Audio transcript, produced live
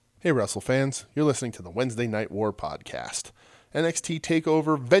Hey, Wrestle fans, you're listening to the Wednesday Night War podcast, NXT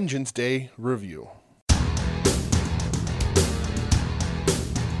TakeOver Vengeance Day review.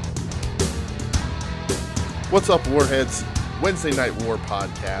 What's up, Warheads? Wednesday Night War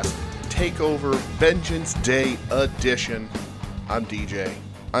podcast, TakeOver Vengeance Day edition. I'm DJ.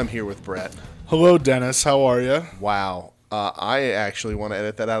 I'm here with Brett. Hello, Dennis. How are you? Wow. I actually want to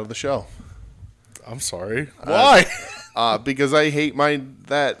edit that out of the show. I'm sorry. Why? Because I hate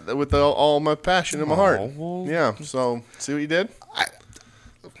that with all my passion in my heart. Well, Yeah. So see what you did?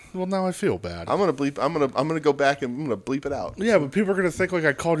 well, now I feel bad. I'm gonna go back and I'm gonna bleep it out. Yeah, but people are gonna think like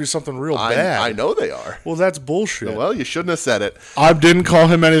I called you something real bad. I know they are. Well, that's bullshit. Well, you shouldn't have said it. I didn't call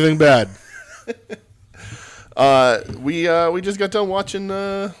him anything bad. We just got done watching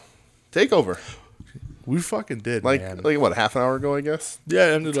TakeOver. We fucking did, Like man. what, half an hour ago, I guess. Yeah,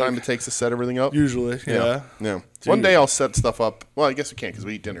 it ended Time like, it takes to set everything up. usually. Yeah. Yeah. Dude. One day I'll set stuff up. Well, I guess we can't because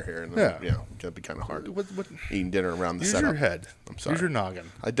we eat dinner here, and Yeah. it'd be kind of hard What? eating dinner around the Use setup. your head. I'm sorry. Use your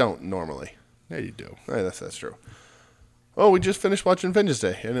noggin. I don't normally. Yeah, you do. Yeah, that's true. Oh, we just finished watching Vengeance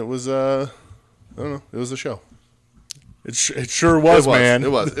Day, and it was I don't know, it was a show. It sure was, man.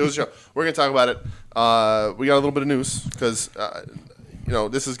 It was a show. We're gonna talk about it. We got a little bit of news because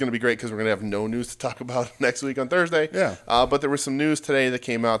this is gonna be great because we're gonna have no news to talk about next week on Thursday. Yeah. But there was some news today that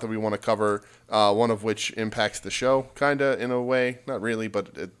came out that we want to cover. One of which impacts the show, kinda in a way, not really, but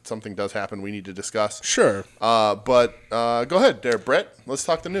something does happen we need to discuss. Sure. But go ahead, there, Brett. Let's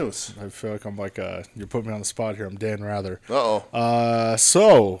talk the news. I feel like I'm like you're putting me on the spot here. I'm Dan Rather. Uh-oh.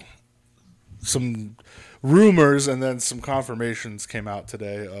 So, some rumors and then some confirmations came out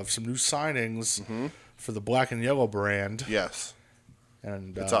today of some new signings for the Black and Yellow brand. Yes.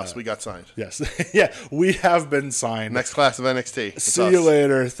 And It's us. We got signed. Yes. Yeah, we have been signed. Next class of NXT. It's See us. you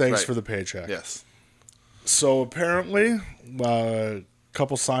later. Thanks Right. for the paycheck. Yes. So, apparently, a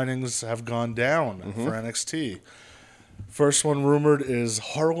couple signings have gone down for NXT. First one rumored is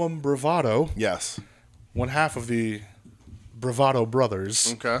Harlem Bravado, Yes. one half of the Bravado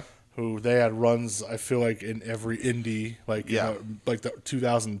brothers. Okay. Who they had runs, I feel like, in every indie, like Yeah. like the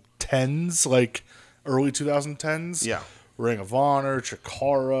 2010s, like early 2010s. Yeah. Ring of Honor,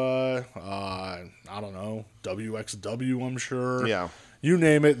 Chikara, I don't know, WXW, I'm sure. Yeah. You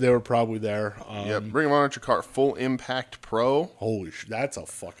name it, they were probably there. Yep. Ring of Honor Chikara, Full Impact Pro. Holy shit, that's a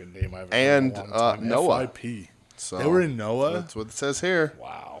fucking name I've And, heard in a long time. Noah. FIP. So They were in Noah? That's what it says here.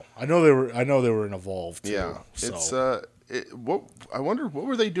 Wow. I know they were in Evolve too. Yeah. So. It's I wonder what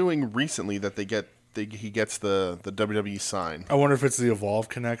were they doing recently that he gets the WWE sign. I wonder if it's the Evolve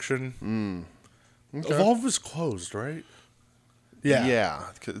connection. Okay. Evolve was closed, right? Yeah. Yeah.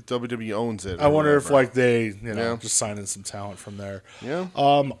 'Cause WWE owns it. I wonder if whatever. like they, Yeah. just signing some talent from there. Yeah.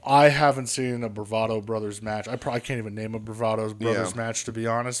 I haven't seen a Bravado Brothers match. I probably can't even name a Bravado Brothers match to be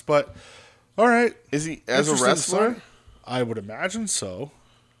honest. But all right, Is he as a Interesting wrestler? sign. I would imagine so.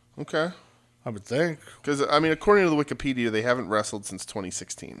 Okay. I would think. Because I mean, according to the Wikipedia, they haven't wrestled since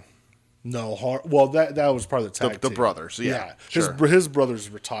 2016. No, well that was part of the tag The team. brothers, yeah, sure. His brothers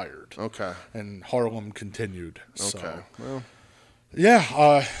retired. Okay. And Harlem continued. So. Okay. Well. Yeah,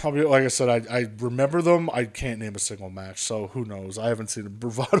 I'll be like I said. I remember them. I can't name a single match, so who knows? I haven't seen a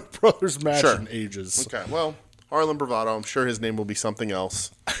Bravado Brothers match Sure. in ages. Okay. Well, Harlem Bravado. I'm sure his name will be something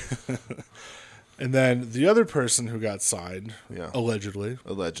else. And then the other person who got signed, allegedly,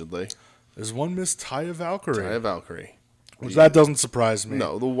 is one Miss Taya Valkyrie. Taya Valkyrie. Which that doesn't surprise me.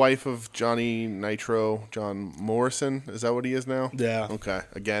 No, the wife of Johnny Nitro, John Morrison. Is that what he is now? Yeah. Okay.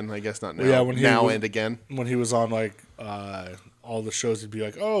 Again, I guess not now. Well, yeah, when he now was- and again. When he was on like all the shows, he'd be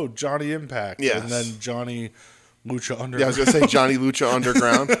like, "Oh, Johnny Impact," Yes. and then Johnny Lucha Underground. Yeah, I was gonna say Johnny Lucha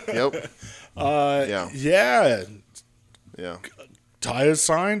Underground. Yep. Yeah. Yeah. Taya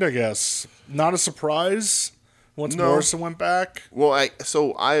signed, I guess. Not a surprise. Once No. Morrison went back. Well,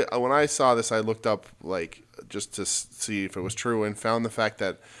 when I saw this, I looked up just to see if it was true and found the fact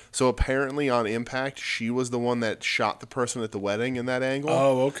that apparently on Impact she was the one that shot the person at the wedding in that angle.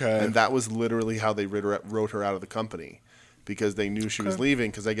 Oh, okay. And that was literally how they wrote her out of the company because they knew she was leaving.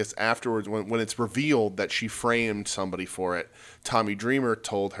 Because I guess afterwards, when it's revealed that she framed somebody for it, Tommy Dreamer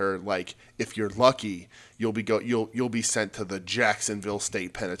told her if you're lucky, you'll be sent to the Jacksonville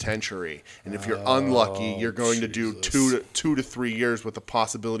State Penitentiary, and if you're unlucky, you're going to do 2 to 3 years with the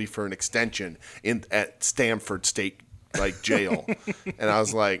possibility for an extension at Stamford State jail. And I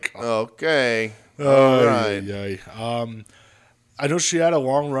was like, okay, all right. I know she had a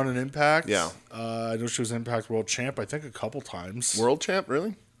long run in Impact. Yeah. I know she was Impact World Champ, I think, a couple times. World champ,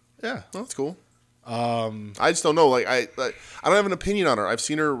 really? Yeah. Oh, that's cool. I just don't know. I don't have an opinion on her. I've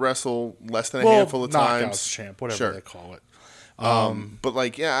seen her wrestle less than a handful of Knockouts times. champ, whatever Sure. they call it. But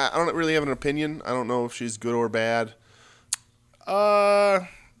like, yeah, I don't really have an opinion. I don't know if she's good or bad.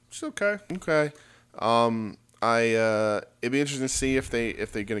 She's okay. Okay. It'd be interesting to see if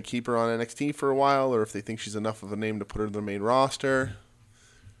they're gonna keep her on NXT for a while, or if they think she's enough of a name to put her in the main roster.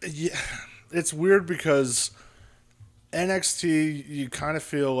 Yeah, it's weird because NXT, you kind of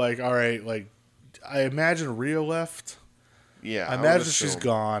feel like, all right, like I imagine Rhea left. Yeah, I imagine she's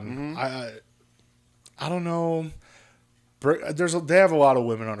gone. Mm-hmm. I don't know. They have a lot of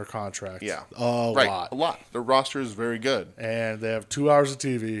women under contract. Yeah, a lot. Their roster is very good, and they have 2 hours of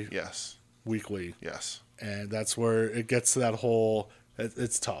TV. Yes, weekly. Yes, and that's where it gets to that whole.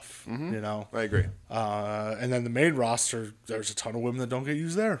 It's tough, mm-hmm. you know. I agree. And then the main roster, there's a ton of women that don't get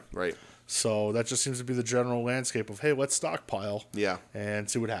used there. Right. So that just seems to be the general landscape of, hey, let's stockpile. Yeah. And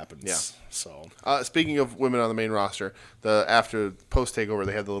see what happens. Yeah. So. Speaking of women on the main roster, after post takeover,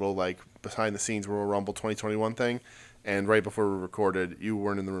 they had the little like behind the scenes Royal Rumble 2021 thing, and right before we recorded, you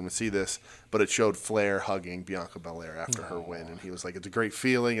weren't in the room to see this, but it showed Flair hugging Bianca Belair after her win, and he was like, "It's a great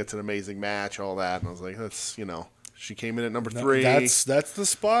feeling. It's an amazing match. All that." And I was like, "That's She came in at number 3. That's the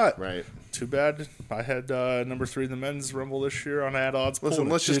spot. Right. Too bad I had number 3 in the men's Rumble this year on ad odds. Listen,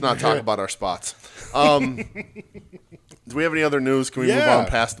 let's just not talk about our spots. Do we have any other news? Can we move on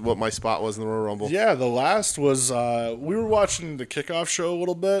past what my spot was in the Royal Rumble? Yeah, the last was we were watching the kickoff show a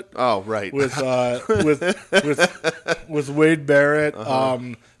little bit. Oh, right. With Wade Barrett.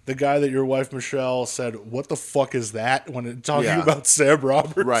 The guy that your wife Michelle said, "What the fuck is that?" when talking about Sam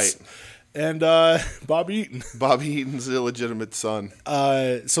Roberts. Right. And Bobby Eaton. Bobby Eaton's illegitimate son.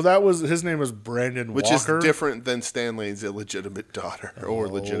 So that was his name was Brandon Which Walker. is different than Stan Lane's illegitimate daughter or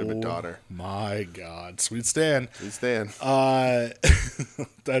legitimate daughter. My God. Sweet Stan. Sweet Stan.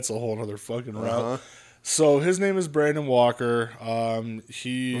 That's a whole other fucking route. So his name is Brandon Walker.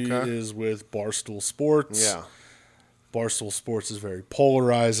 He is with Barstool Sports. Yeah. Barstool Sports is very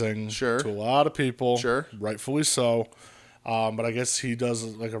polarizing to a lot of people. Sure. Rightfully so. But I guess he does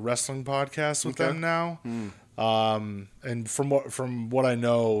like a wrestling podcast with them now. And from what I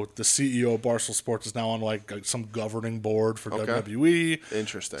know, the CEO of Barstool Sports is now on like some governing board for WWE.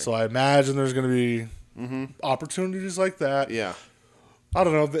 Interesting. So I imagine there's going to be opportunities like that. Yeah. I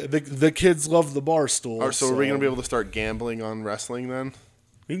don't know. The kids love the Barstool. So are we going to be able to start gambling on wrestling then?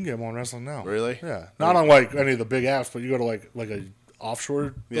 You can gamble on wrestling now. Really? Yeah. Not on like any of the big apps, but you go to like a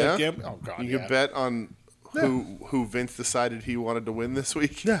offshore gambling. Oh God. You could bet on who Vince decided he wanted to win this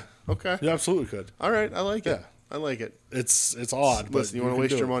week. Yeah. Okay. You absolutely could. All right. I like it. I like it. It's odd. Listen, you want to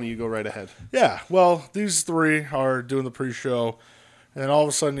waste your money, you go right ahead. Yeah. Well, these 3 are doing the pre-show, and then all of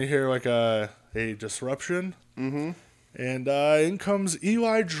a sudden you hear like a disruption. Mm-hmm. And in comes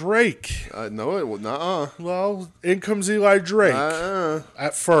Eli Drake. No, it would not. Well, in comes Eli Drake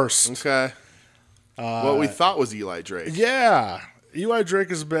at first. Okay. What we thought was Eli Drake. Yeah. Eli Drake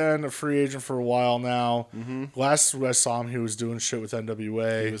has been a free agent for a while now. Mm-hmm. Last I saw him, he was doing shit with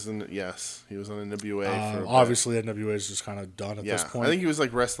NWA. He was on NWA. For obviously, NWA is just kind of done at this point. I think he was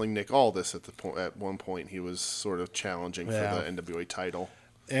like wrestling Nick Aldis at one point. He was sort of challenging for the NWA title.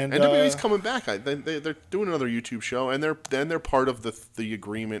 And NWA's coming back. They're doing another YouTube show, and they're part of the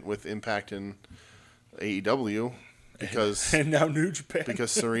agreement with Impact and AEW because and now New Japan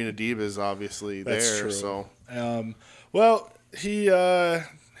because Serena Deeb is obviously That's there. True. So well. He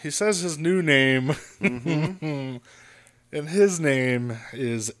says his new name, and his name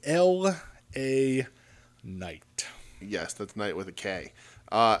is L.A. Knight. Yes, that's Knight with a K.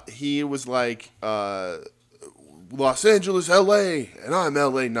 He was like Los Angeles, L.A., and I'm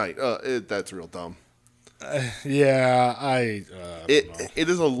L.A. Knight. That's real dumb. It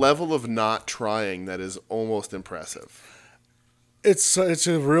is a level of not trying that is almost impressive. It's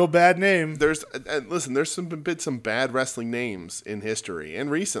a real bad name. There's been some bad wrestling names in history and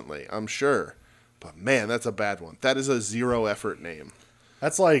recently, I'm sure, but man, that's a bad one. That is a 0 effort name.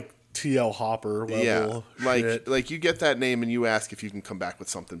 That's like TL Hopper level. Yeah, like you get that name and you ask if you can come back with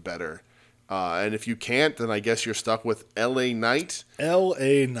something better, and if you can't, then I guess you're stuck with L.A. Knight.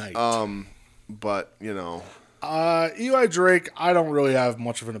 L.A. Knight. But Eli Drake, I don't really have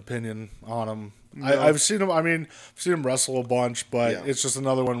much of an opinion on him. No. I've seen him. I've seen him wrestle a bunch, but it's just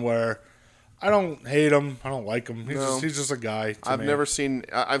another one where I don't hate him. I don't like him. He's just a guy. I've seen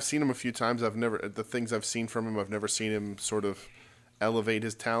him a few times. The things I've seen from him, I've never seen him sort of elevate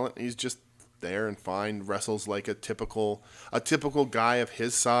his talent. He's just there and fine. Wrestles like a typical guy of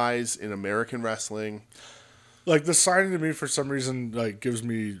his size in American wrestling. Like the signing to me for some reason like gives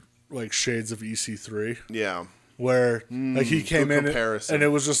me like shades of EC3. Yeah. Where like he came in and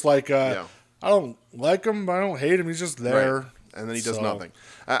it was just like I don't like him, but I don't hate him. He's just there. Right. And then he does nothing.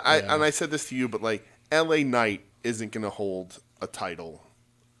 And I said this to you, but like L.A. Knight isn't going to hold a title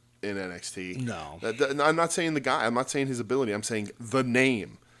in NXT. No. I'm not saying the guy. I'm not saying his ability. I'm saying the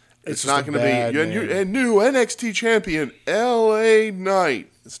name. It's just not a going to bad be name. and new NXT champion LA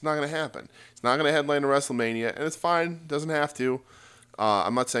Knight. It's not going to happen. It's not going to headline a WrestleMania, and it's fine. Doesn't have to.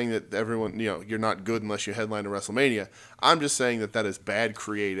 I'm not saying that everyone, you're not good unless you headline a WrestleMania. I'm just saying that is bad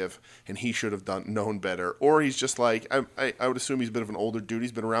creative, and he should have known better. Or he's just like, I would assume he's a bit of an older dude.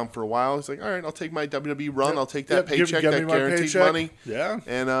 He's been around for a while. He's like, all right, I'll take my WWE run. Yep. I'll take that paycheck, give me that my guaranteed paycheck. money. Yeah.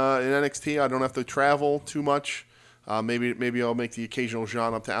 And in NXT, I don't have to travel too much. Maybe I'll make the occasional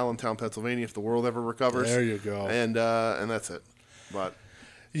jaunt up to Allentown, Pennsylvania, if the world ever recovers. There you go. And that's it. But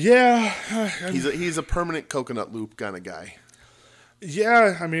yeah, he's a permanent coconut loop kind of guy.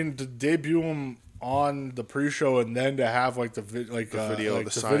 yeah. I mean, to debut him on the pre-show and then to have like the Video,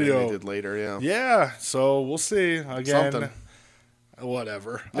 the signing they did later. Yeah. Yeah. So we'll see again. Something.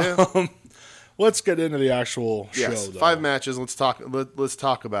 Whatever. Yeah. Let's get into the actual Yes, show. Though. 5 matches. Let's talk. Let's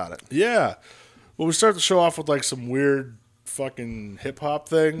talk about it. Yeah. Well, we start the show off with like some weird fucking hip hop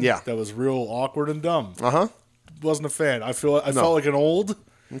thing. Yeah. That was real awkward and dumb. Uh-huh. Wasn't a fan. I felt like an old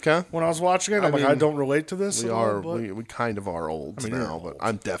Okay. when I was watching it. I'm like, I don't relate to this. We at are. all, but We kind of are old you're now, old. but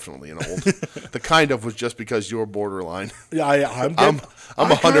I'm definitely an old. The kind of was just because you're borderline. yeah, I'm I'm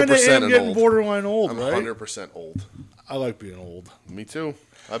 100% am an getting old. borderline old, I'm right? 100% old. I like being old. Me too.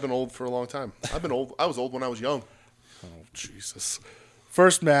 I've been old for a long time. I've been old. I was old when I was young. Oh Jesus!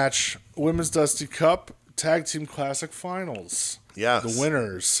 First match: Women's Dusty Cup Tag Team Classic Finals. Yes. The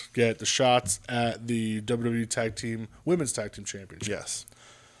winners get the shots at the WWE Women's Tag Team Championship. Yes.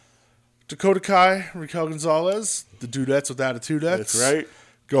 Dakota Kai, Raquel Gonzalez, the dudettes with attitudettes. That's right.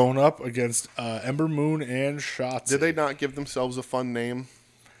 Going up against Ember Moon and Shotzi. Did they not give themselves a fun name?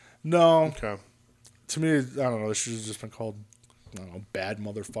 No. Okay. To me, I don't know. They should have just been called, I don't know, bad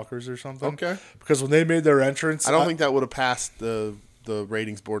motherfuckers or something. Okay. Because when they made their entrance, I don't think that would have passed the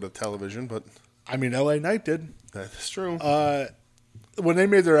ratings board of television, but I mean, LA Knight did. that's true. When they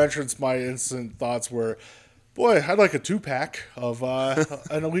made their entrance, my instant thoughts were, boy, I'd like a 2-pack of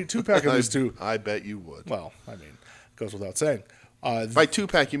an elite 2-pack of these two. I bet you would. Well, I mean, goes without saying. By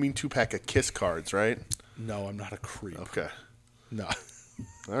 2-pack, you mean 2-pack of Kiss cards, right? No, I'm not a creep. Okay. No.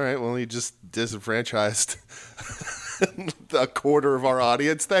 All right. Well, you just disenfranchised a quarter of our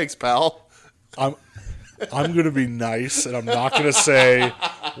audience. Thanks, pal. I'm going to be nice, and I'm not going to say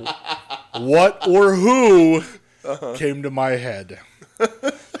what or who came to my head.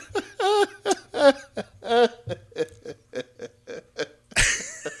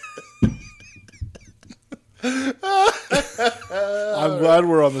 I'm glad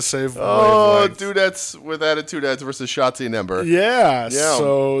we're on the same Oh, wavelength. dudettes with attitudettes versus Shotzi and Ember. Yeah, Yeah.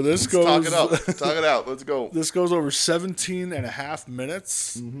 so this Let's talk goes it out. Talk it out. Let's go. this goes over 17 and a half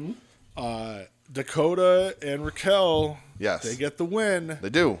minutes. Dakota and Raquel, Yes. they get the win. They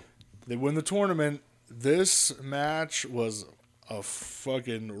do. They win the tournament. This match was a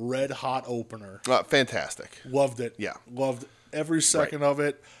fucking red hot opener. Fantastic. Loved it. Yeah. Loved every second of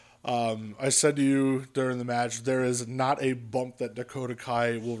it. I said to you during the match, there is not a bump that Dakota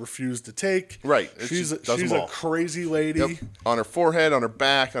Kai will refuse to take. Right. It She's just does she's them a all. crazy lady. Yep. On her forehead, on her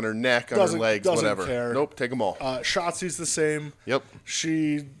back, on her neck, on her Doesn't- legs, doesn't whatever. care. Nope. Take them all. Shotzi's the same. Yep.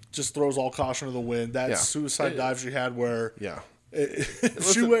 She just throws all caution to the wind. That Yeah. suicide dive she had where Yeah.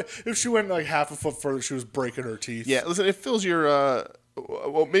 if she went like half a foot further, she was breaking her teeth. Yeah, listen, it fills your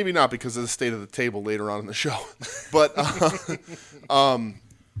well, maybe not because of the state of the table later on in the show, but I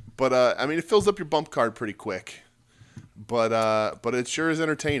mean, it fills up your bump card pretty quick. But it sure is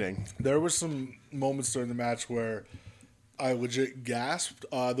entertaining. There was some moments during the match where I legit gasped.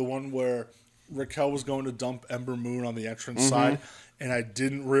 The one where Raquel was going to dump Ember Moon on the entrance side, and I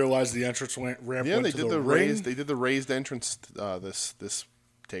didn't realize the entrance ramp Yeah, went they to did the the ring. raised. They did the raised entrance. This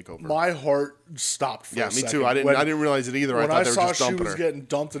takeover. My heart stopped for yeah, a me second. too. I didn't realize it either. I When thought I they were saw just she dumping was her. getting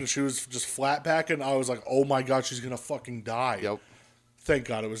dumped and she was just flat backing, I was like, "Oh my god, she's gonna fucking die!" Yep. Thank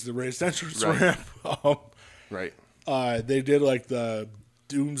God it was the raised entrance Right. ramp. Right. They did like the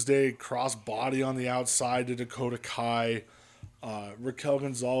Doomsday cross body on the outside to Dakota Kai. Raquel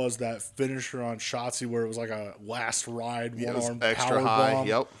Gonzalez, that finisher on Shotzi where it was like a last ride, Yeah, it was one arm extra power high. bomb.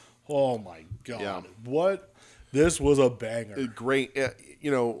 Yep. Oh my god. Yeah. What? This was a banger. Great.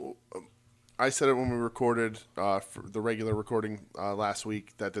 I said it when we recorded for the regular recording last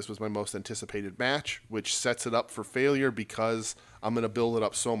week that this was my most anticipated match, which sets it up for failure because I'm going to build it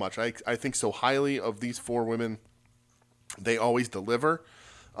up so much. I think so highly of these 4 women. They always deliver.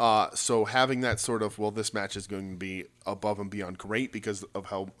 So having that sort of, well, this match is going to be above and beyond great because of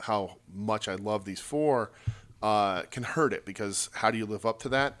how much I love these 4 can hurt it because how do you live up to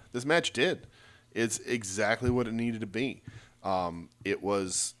that? This match did. It's exactly what it needed to be. It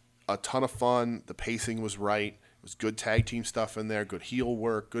was a ton of fun. The pacing was right. It was good tag team stuff in there, good heel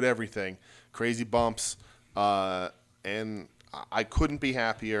work, good everything. Crazy bumps. And I couldn't be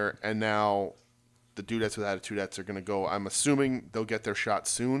happier. And now the Dudettes with Attitudettes are going to go. I'm assuming they'll get their shot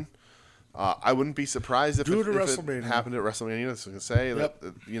soon. I wouldn't be surprised if it happened at WrestleMania. I was going to say that,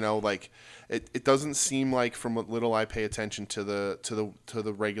 like it doesn't seem like, from what little I pay attention to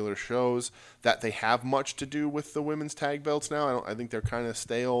the regular shows, that they have much to do with the women's tag belts now. I think they're kind of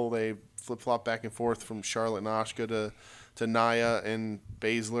stale. They flip flop back and forth from Charlotte and Asuka to Nia and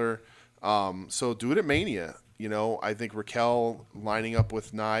Baszler. So do it at Mania. I think Raquel lining up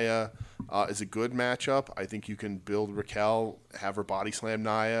with Nia is a good matchup. I think you can build Raquel, have her body slam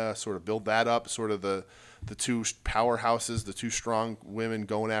Nia, sort of build that up, sort of the two powerhouses, the two strong women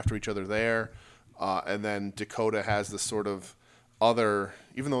going after each other there. And then Dakota has this sort of other,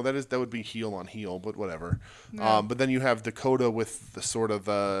 even though that would be heel on heel, but whatever. Yeah. But then you have Dakota with the sort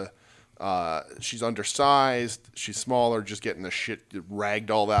of she's undersized, she's smaller, just getting the shit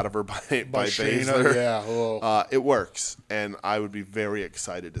ragdolled out of her by Baszler. Yeah, it works, and I would be very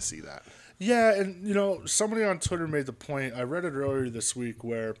excited to see that. Yeah, and somebody on Twitter made the point, I read it earlier this week,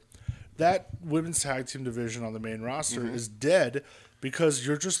 where that women's tag team division on the main roster is dead because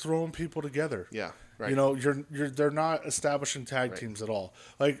you're just throwing people together. Yeah. Right. They're not establishing tag teams at all.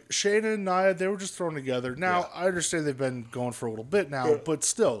 Like Shayna and Nia, they were just thrown together. Now I understand they've been going for a little bit now, but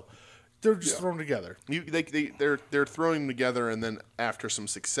still, they're just thrown together. They're throwing them together, and then after some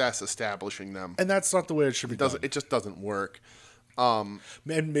success, establishing them. And that's not the way it should be done. It just doesn't work. And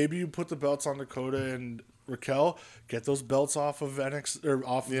maybe you put the belts on Dakota and Raquel, get those belts off of NXT or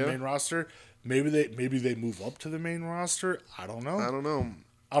off the main roster. Maybe they move up to the main roster. I don't know. I don't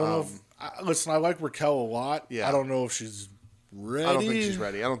know. Listen, I like Raquel a lot. Yeah. I don't know if she's ready. I don't think she's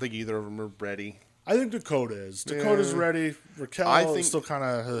ready. I don't think either of them are ready. I think Dakota is. Dakota's ready. Raquel is still kind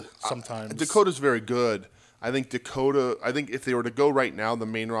of sometimes. Dakota's very good. I think if they were to go right now, the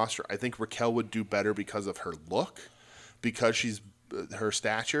main roster, I think Raquel would do better because of her look, because she's her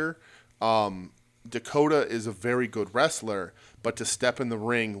stature. Dakota is a very good wrestler, but to step in the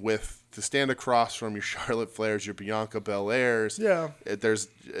ring to stand across from your Charlotte Flairs, your Bianca Belairs,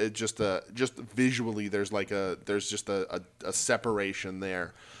 just visually there's just a separation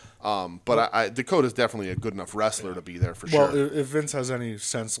there. But Dakota's definitely a good enough wrestler to be there for sure. Well, if Vince has any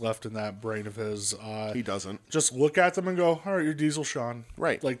sense left in that brain of his, he doesn't. Just look at them and go, all right, you're Diesel Shawn.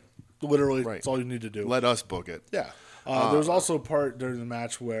 Right. Like, literally, that's all you need to do. Let us book it. Yeah. There was also a part during the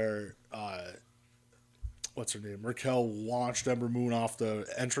match where, what's her name? Raquel launched Ember Moon off the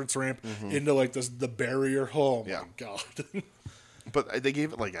entrance ramp into, like, the barrier. Oh, my God. But they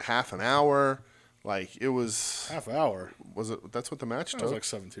gave it, like, a half an hour. Like, it was... Half hour? Was it? That's what the match took? It was like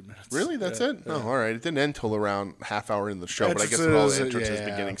 17 minutes. Really? That's it? Yeah. Oh, all right. It didn't end till around half hour in the show, but I guess with all the entrances,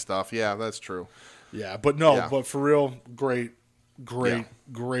 beginning stuff. Yeah, that's true. Yeah, but no, but for real, great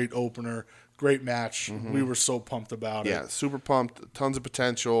opener. Great match. We were so pumped about it. Yeah, super pumped. Tons of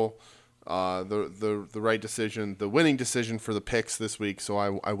potential. The right decision, the winning decision for the picks this week, so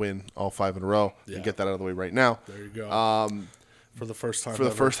I win all 5 in a row. Yeah. And get that out of the way right now. There you go. For the first time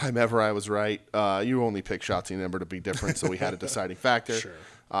the first time ever, I was right. You only picked Shotzi and Ember to be different, so we had a deciding factor.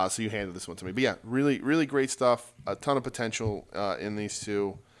 Sure. So you handed this one to me. But yeah, really, really great stuff. A ton of potential in these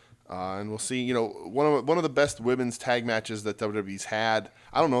two. And we'll see. One of the best women's tag matches that WWE's had,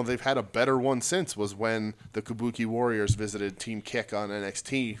 I don't know, they've had a better one since, was when the Kabuki Warriors visited Team Kick on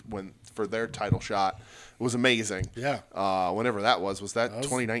NXT for their title shot. It was amazing. Yeah. Whenever that was that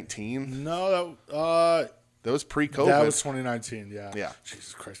 2019? No, that was pre-COVID. That was 2019, yeah. Yeah.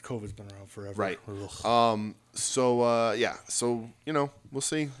 Jesus Christ, COVID's been around forever. Right. So we'll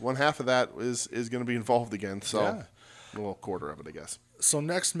see. One half of that is going to be involved again. So a little quarter of it, I guess. So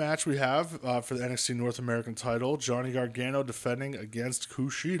next match we have for the NXT North American title, Johnny Gargano defending against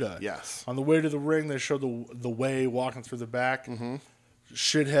Kushida. Yes. On the way to the ring, they showed the way walking through the back.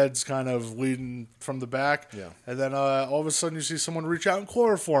 Shitheads kind of leading from the back. Yeah. And then all of a sudden you see someone reach out and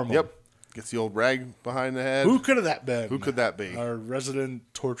chloroform him. Yep. Gets the old rag behind the head. Who could have that been? Who could that be? Our resident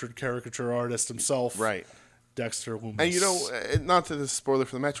tortured caricature artist himself. Right. Dexter Lumis. And not to the spoiler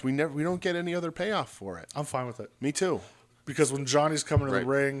for the match, we don't get any other payoff for it. I'm fine with it. Me too. Because when Johnny's coming to the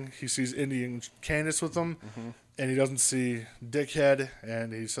ring, he sees Indy and Candice with him, and he doesn't see Dickhead,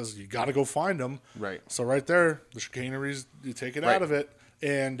 and he says, you got to go find him. Right. So right there, the chicaneries, you take it out of it.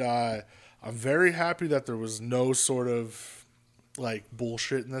 And I'm very happy that there was no sort of like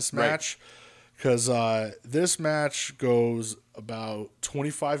bullshit in this match. Because this match goes about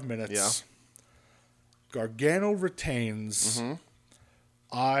 25 minutes. Yeah. Gargano retains.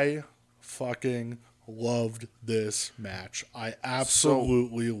 I fucking loved this match. I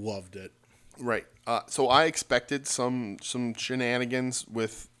absolutely loved it. Right. So I expected some shenanigans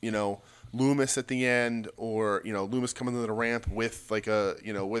with, Loomis at the end, or, Loomis coming to the ramp with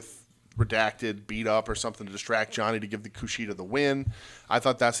with redacted beat up or something to distract Johnny to give the Kushida the win. I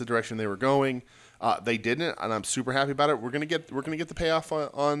thought that's the direction they were going. They didn't, and I'm super happy about it. We're gonna get the payoff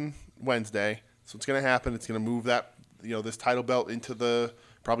on Wednesday, so it's gonna happen. It's gonna move that this title belt into the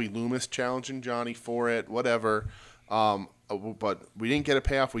probably Loomis challenging Johnny for it, whatever. But we didn't get a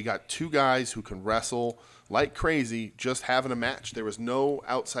payoff. We got two guys who can wrestle like crazy, just having a match. There was no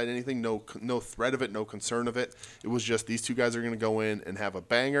outside anything, no threat of it, no concern of it. It was just these two guys are going to go in and have a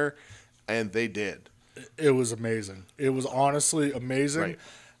banger, and they did. It was amazing. It was honestly amazing. Right.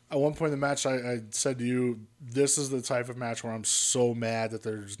 At one point in the match, I said to you, this is the type of match where I'm so mad that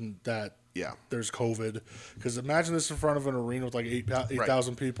there's COVID. Because imagine this in front of an arena with like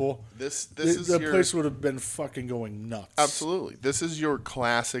 8,000 people. The place would have been fucking going nuts. Absolutely. This is your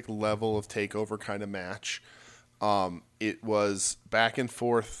classic level of takeover kind of match. It was back and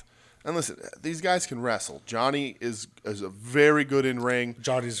forth. And listen, these guys can wrestle. Johnny is a very good in ring.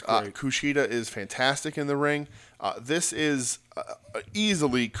 Johnny's great. Kushida is fantastic in the ring. This is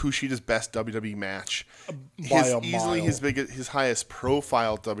easily Kushida's best WWE match. Easily his highest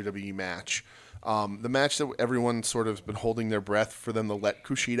profile WWE match. The match that everyone sort of has been holding their breath for them to let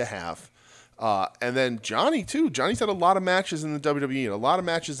Kushida have. And then Johnny, too. Johnny's had a lot of matches in the WWE and a lot of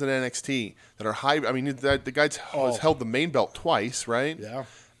matches in NXT that are high. I mean, the guy's has held the main belt twice, right? Yeah.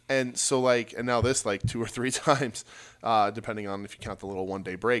 And so, and now this, 2 or 3 times, depending on if you count the little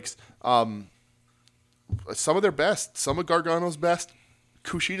one-day breaks. Some of their best. Some of Gargano's best.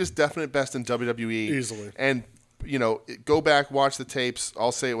 Kushida's definite best in WWE. Easily. And, go back, watch the tapes.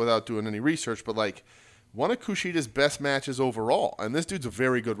 I'll say it without doing any research, but, one of Kushida's best matches overall. And this dude's a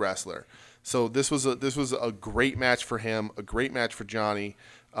very good wrestler. So this was a great match for him, a great match for Johnny.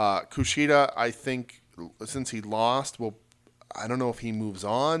 Kushida, I think, since he lost, I don't know if he moves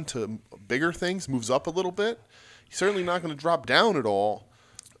on to bigger things, moves up a little bit. He's certainly not going to drop down at all.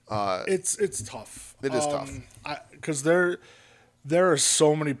 It's tough. It is tough. Because there are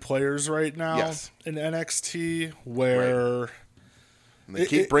so many players right now in NXT where... Right. And they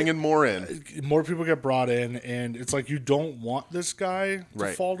keep bringing more in. More people get brought in, and it's like you don't want this guy to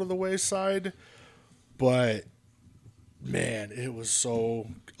fall to the wayside. But, man, it was so...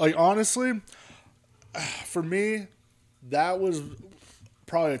 honestly, for me... That was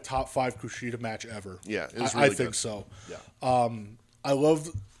probably a top 5 Kushida match ever. Yeah, it was really I think good. so. Yeah. I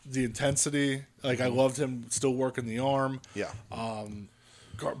loved the intensity. I loved him still working the arm. Yeah.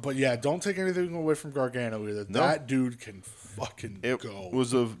 But yeah, don't take anything away from Gargano either. No. That dude can fucking go. It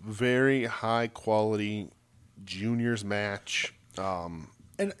was a very high quality juniors match. And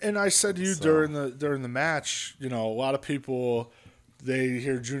I said to you during the match, a lot of people, they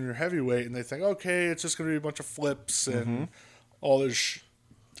hear junior heavyweight and they think, okay, it's just going to be a bunch of flips and all this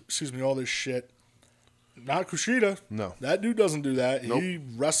shit. Not Kushida. No. That dude doesn't do that. Nope. He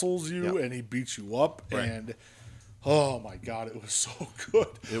wrestles you and he beats you up. Right. And, oh, my God, it was so good.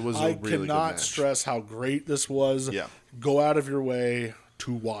 It was I really good cannot match. stress how great this was. Yeah. Go out of your way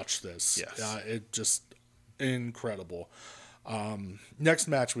to watch this. Yes. It just incredible. Next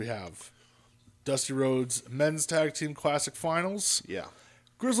match we have Dusty Rhodes Men's Tag Team Classic Finals. Yeah.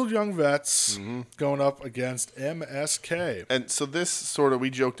 Grizzled Young Vets going up against MSK. And so this sort of, we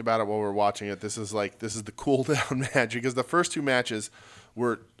joked about it while we were watching it. This is the cool down match because the first 2 matches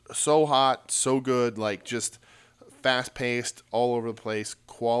were so hot, so good, just fast paced, all over the place,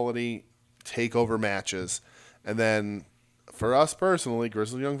 quality takeover matches. And then for us personally,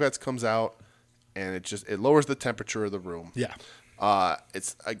 Grizzled Young Vets comes out and it lowers the temperature of the room. Yeah.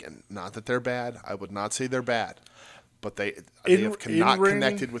 It's, again, not that they're bad. I would not say they're bad. But they have not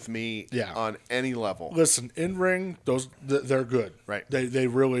connected with me on any level. Listen, in ring, they're good. Right. They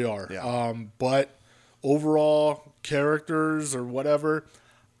really are. Yeah. But overall, characters or whatever,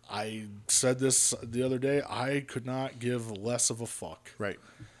 I said this the other day, I could not give less of a fuck. Right.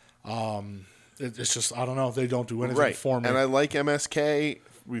 It's just, I don't know, they don't do anything for me. And I like MSK.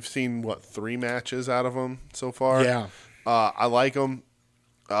 We've seen, 3 matches out of them so far? Yeah. I like them.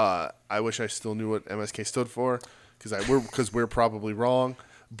 I wish I still knew what MSK stood for. Because we're probably wrong,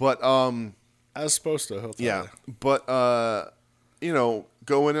 but as supposed to. He'll tell yeah, you. But go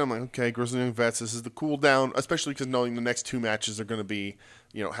in and I'm like, okay, Grizzled Young Vets. This is the cool down, especially because knowing the next 2 matches are going to be,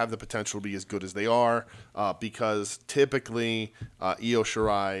 have the potential to be as good as they are. Because typically, Io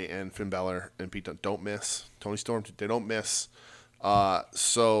Shirai and Finn Balor and Pete Dunne don't miss. Tony Storm, they don't miss.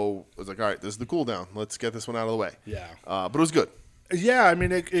 So I was like, all right, this is the cool down. Let's get this one out of the way. Yeah. But it was good. Yeah, I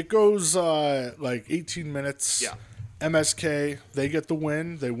mean, it goes like 18 minutes. Yeah. MSK, they get the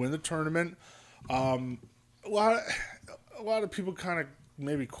win. They win the tournament. A lot of people kind of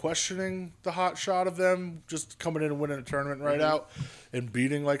maybe questioning the hot shot of them just coming in and winning a tournament right out and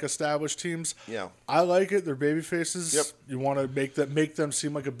beating like established teams. Yeah. I like it. They're baby faces. Yep. You want to make them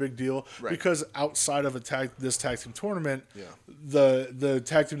seem like a big deal because outside of this tag team tournament, the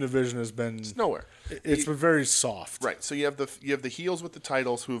tag team division has been It's nowhere. It's been very soft. Right. So you have the heels with the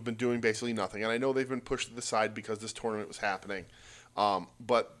titles who have been doing basically nothing, and I know they've been pushed to the side because this tournament was happening,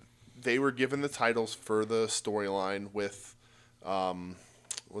 but they were given the titles for the storyline with,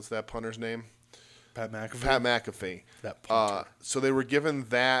 what's that punter's name? Pat McAfee. Pat McAfee. That punter. So they were given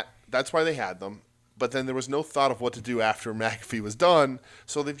that. That's why they had them. But then there was no thought of what to do after McAfee was done.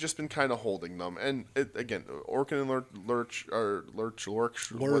 So they've just been kind of holding them. And again, Orkin and Lurch,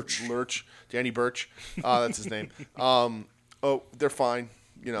 Danny Burch, that's his name. They're fine,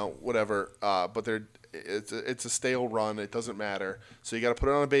 whatever. But it's a stale run. It doesn't matter. So you got to put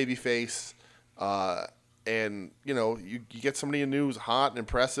it on a baby face. And, you get somebody new who's hot and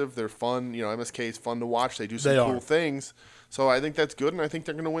impressive. They're fun. MSK is fun to watch. They do some cool things. So I think that's good, and I think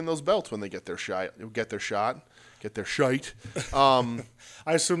they're going to win those belts when they get their shot. I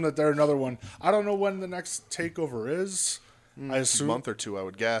assume that they're another one. I don't know when the next takeover is. I assume a month or two, I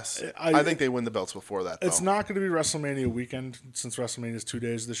would guess. I think they win the belts before that, though. It's not going to be WrestleMania weekend since WrestleMania is 2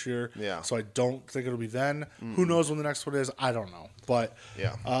 days this year. Yeah. So I don't think it'll be then. Who knows when the next one is? I don't know. But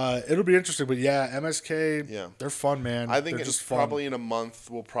yeah, it'll be interesting. But yeah, MSK, they're fun, man. I think they're it's just fun. probably in a month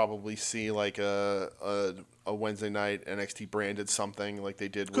we'll probably see like a Wednesday night NXT branded something like they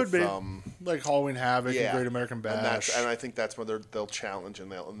did Could with be. Like Halloween Havoc and Great American Bash. And I think that's where they'll challenge and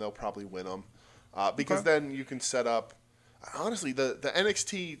they'll probably win them because then you can set up. Honestly, the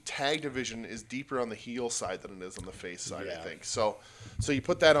NXT tag division is deeper on the heel side than it is on the face side, I think. So you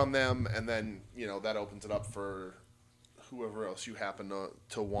put that on them, and then that opens it up for whoever else you happen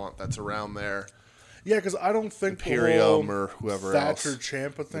to want that's around there. Yeah, because I don't think Imperium or whoever else. Thatcher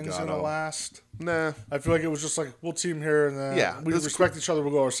Ciampa thing's going to last. Nah. I feel like it was just like, we'll team here, and then we respect each other,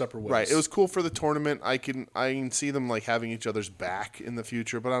 we'll go our separate ways. Right. It was cool for the tournament. I can see them like having each other's back in the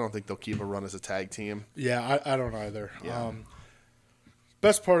future, but I don't think they'll keep a run as a tag team. Yeah, I don't either. Yeah.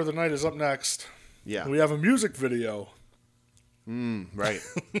 Best part of the night is up next. Yeah. We have a music video. Right.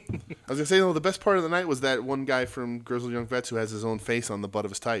 I was going to say, the best part of the night was that one guy from Grizzled Young Vets who has his own face on the butt of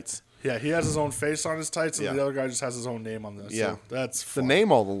his tights. Yeah, he has his own face on his tights, and the other guy just has his own name on this. Yeah. So that's fun. The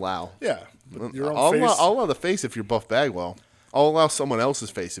name I'll allow. Yeah. But your own I'll face. allow the face if you're Buff Bagwell. I'll allow someone else's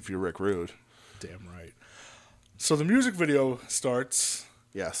face if you're Rick Rude. Damn right. So the music video starts.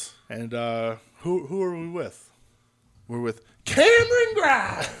 Yes. And who are we with? We're with Cameron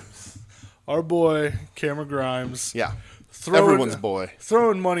Grimes. Our boy, Cameron Grimes. Yeah. Everyone's boy.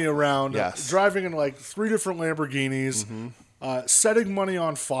 Throwing money around. Yes. Driving in like 3 different Lamborghinis. Setting money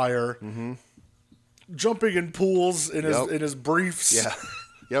on fire. Jumping in pools in his briefs. Yeah.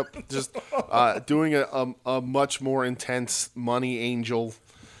 Yep. Just doing a much more intense money angel.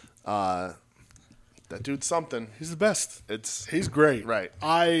 That dude's something. He's the best. He's great. Right.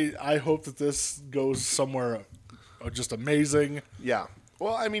 I hope that this goes somewhere just amazing. Yeah.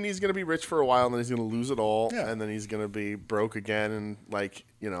 Well, I mean, he's going to be rich for a while, and then he's going to lose it all, Yeah. and then he's going to be broke again, and,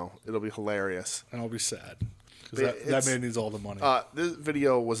 it'll be hilarious. And I'll be sad. Because that man needs all the money. This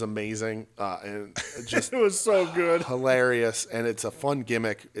video was amazing, and just it was so good. hilarious, and it's a fun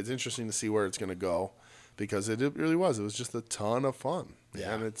gimmick. It's interesting to see where it's going to go, because it really was. It was just a ton of fun.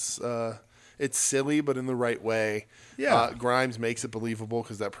 Yeah. And it's silly, but in the right way. Yeah. Grimes makes it believable,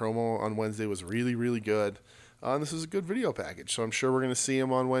 because that promo on Wednesday was really, really good. And this is a good video package, so I'm sure we're going to see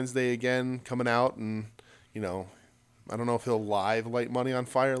him on Wednesday again coming out, and, I don't know if he'll light money on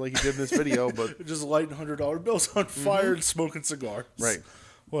fire like he did in this video, but... Just lighting $100 bills on fire and smoking cigars. Right.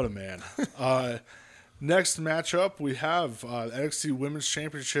 What a man. Next matchup, we have NXT Women's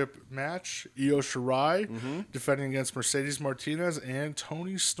Championship match. Io Shirai defending against Mercedes Martinez and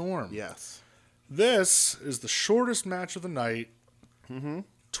Toni Storm. Yes. This is the shortest match of the night.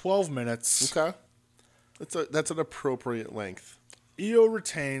 12 minutes. Okay. That's an appropriate length. Io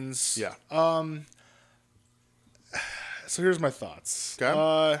retains. Yeah. So here's my thoughts.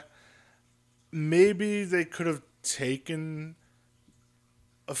 Okay. Maybe they could have taken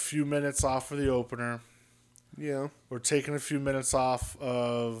a few minutes off of the opener. Yeah. Or taken a few minutes off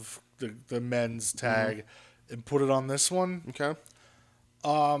of the men's tag and put it on this one. Okay.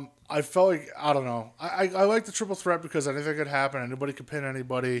 I felt like, I don't know. I like the triple threat because anything could happen. Anybody could pin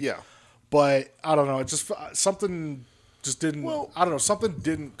anybody. Yeah. But I don't know. It just something just didn't. Well, I don't know. Something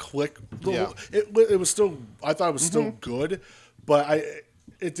didn't click. Yeah. It was still. I thought it was still good, but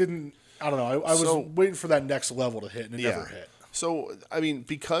it didn't. I don't know. I was waiting for that next level to hit, and it never hit. So, I mean,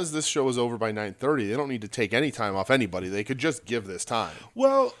 because this show is over by 9:30, they don't need to take any time off anybody. They could just give this time.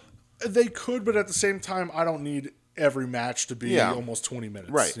 Well, they could, but at the same time, I don't need every match to be almost 20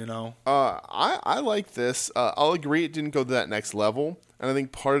 minutes. Right. You know? I like this. I'll agree it didn't go to that next level. And I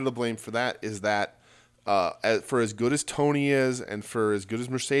think part of the blame for that is that for as good as Tony is and for as good as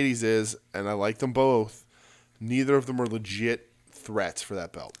Mercedes is, and I like them both, neither of them are legit threats for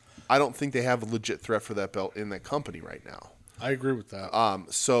that belt. I don't think they have a legit threat for that belt in that company right now. I agree with that.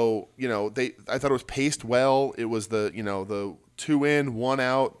 So, I thought it was paced well. It was the 2 in, 1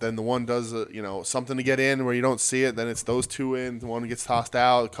 out, then the one does something to get in where you don't see it, then it's those 2 in, the one gets tossed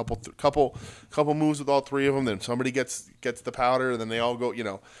out, a couple moves with all 3 of them, then somebody gets the powder, then they all go,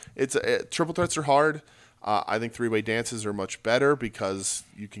 triple threats are hard. I think 3-way dances are much better because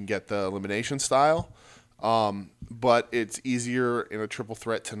you can get the elimination style. But it's easier in a triple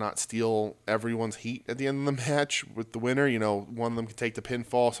threat to not steal everyone's heat at the end of the match with the winner. One of them can take the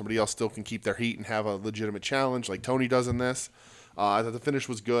pinfall. Somebody else still can keep their heat and have a legitimate challenge like Tony does in this. I thought the finish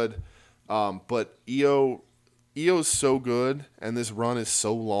was good. But Io's so good, and this run is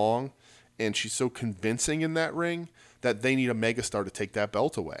so long, and she's so convincing in that ring that they need a megastar to take that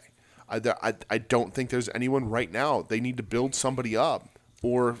belt away. I don't think there's anyone right now. They need to build somebody up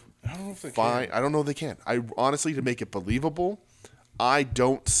or I don't know if they can. I don't know if they can. I honestly, to make it believable, I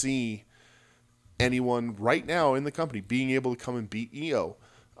don't see anyone right now in the company being able to come and beat Io.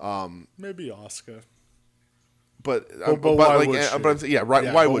 Maybe Asuka. But why like, would she? but I'm saying, yeah, right.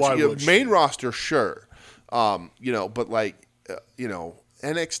 Yeah, why but would why she? would Main she? roster, sure. But like,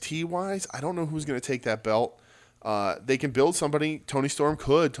 NXT wise, I don't know who's going to take that belt. They can build somebody. Tony Storm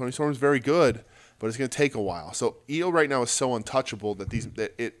could. Tony Storm's very good, but it's going to take a while. So Io right now is so untouchable that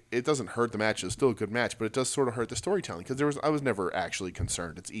it doesn't hurt the match. It's still a good match, but it does sort of hurt the storytelling because I was never actually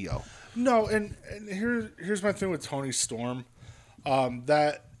concerned. It's Io. No, and here's my thing with Tony Storm.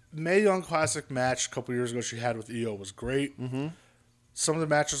 That Mae Young Classic match a couple years ago she had with Io was great. Mm-hmm. Some of the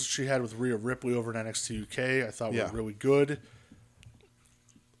matches she had with Rhea Ripley over in NXT UK I thought were really good.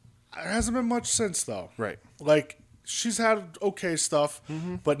 There hasn't been much since, though. Right. Like, she's had okay stuff,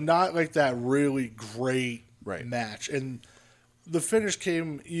 but not like that really great match. And the finish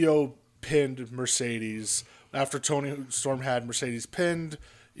came, Io pinned Mercedes. After Tony Storm had Mercedes pinned,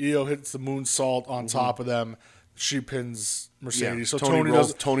 Io hits the moonsault on top of them. She pins Mercedes. Yeah.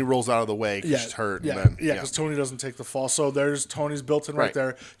 So Tony rolls out of the way because she's hurt. Yeah, because Tony doesn't take the fall. So there's Tony's built in right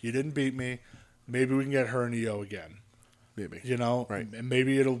there. You didn't beat me. Maybe we can get her and Io again. Maybe. Right. And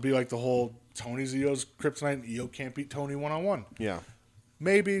maybe it'll be like the whole Tony's Io's kryptonite. Io can't beat Tony one-on-one. Yeah.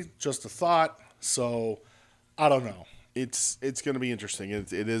 Maybe. Just a thought. So, I don't know. It's going to be interesting.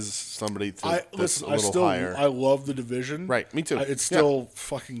 It is somebody that's a little higher. I love the division. Right. Me too. It's still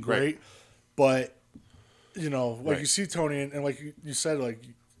fucking great. But, you see Tony, and like you said, like,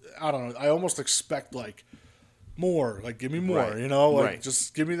 I don't know. I almost expect, like, more. Like, give me more,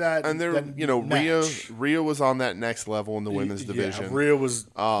 just give me that. And there, Rhea was on that next level in the women's division. Yeah, Rhea was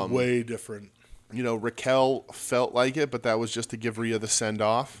way different. Raquel felt like it, but that was just to give Rhea the send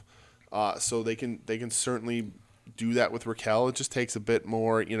off. So they can certainly do that with Raquel. It just takes a bit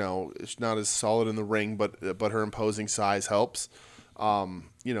more. It's not as solid in the ring, but her imposing size helps. But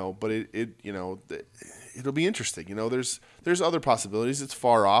it'll be interesting. There's other possibilities. It's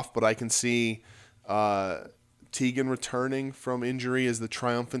far off, but I can see Tegan returning from injury is the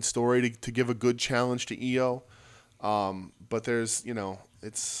triumphant story to give a good challenge to Io. But there's,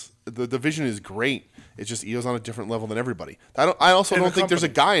 it's the division is great. It's just Io's on a different level than everybody. I also don't think there's a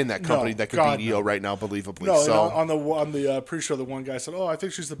guy in that company that could beat Io right now, believably. No, so on the pre-show, the one guy said, "Oh, I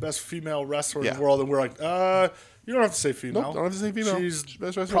think she's the best female wrestler in the world," and we're like, you don't have to say female. Nope, don't have to say female. She's the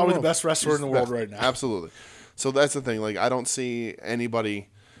best wrestler probably the best wrestler in the world right now. Absolutely. So that's the thing. Like, I don't see anybody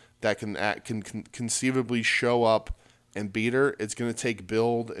that can conceivably show up and beat her. It's going to take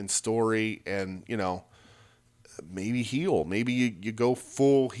build and story and, maybe heel. Maybe you go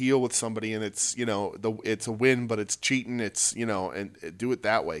full heel with somebody and it's, it's a win, but it's cheating. It's, and do it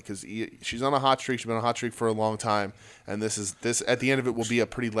that way because she's on a hot streak. She's been on a hot streak for a long time. And this at the end of it will be a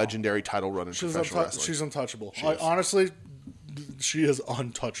pretty legendary title run in professional wrestling. She's untouchable. Honestly, she is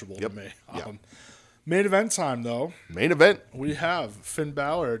untouchable to me. Yep. Main event time, though. Main event. We have Finn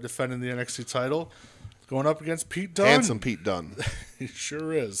Balor defending the NXT title, going up against Pete Dunne. Handsome Pete Dunne. He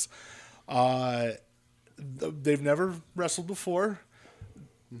sure is. They've never wrestled before.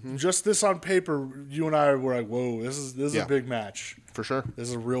 Mm-hmm. Just this on paper, you and I were like, "Whoa, this is a big match for sure. This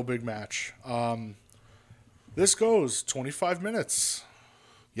is a real big match." This goes 25 minutes.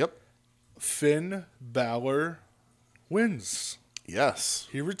 Yep. Finn Balor wins. Yes.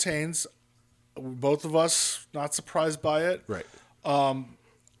 He retains. Both of us not surprised by it. Right. I'll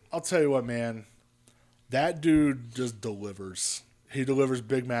tell you what, man. That dude just delivers. He delivers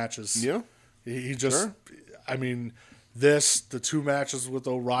big matches. Yeah. He just, Sure. I mean, the 2 matches with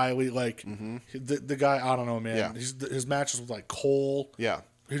O'Reilly, like, the guy, I don't know, man. Yeah. His matches with, like, Cole. Yeah.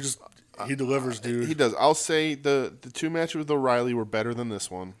 He delivers, dude. He does. I'll say the 2 matches with O'Reilly were better than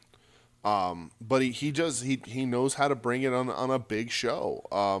this one. But he knows how to bring it on a big show.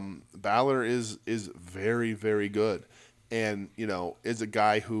 Balor is very, very good. And, is a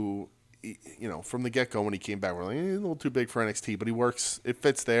guy who, from the get-go when he came back, we're like, he's a little too big for NXT, but he works, it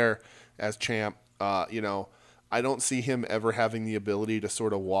fits there as champ. I don't see him ever having the ability to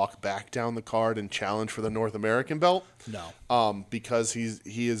sort of walk back down the card and challenge for the North American belt. No. Because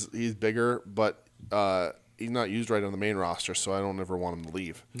he's bigger, but he's not used right on the main roster, so I don't ever want him to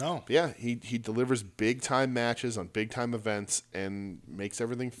leave. No. But yeah, he delivers big-time matches on big-time events and makes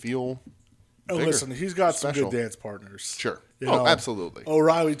everything feel bigger, Listen, he's got special. some good dance partners. Sure. Absolutely.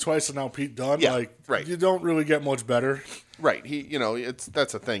 O'Reilly twice and now Pete Dunne. Yeah, right. You don't really get much better. Right.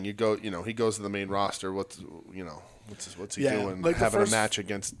 That's a thing. You go, he goes to the main roster. What's he doing? Like having a match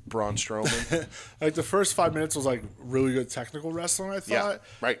against Braun Strowman. Like the first 5 minutes was like really good technical wrestling, I thought. Yeah,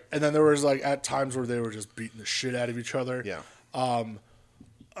 right. And then there was like at times where they were just beating the shit out of each other. Yeah.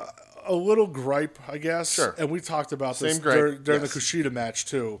 A little gripe, I guess. Sure. And we talked about this Same gripe, during yes. the Kushida match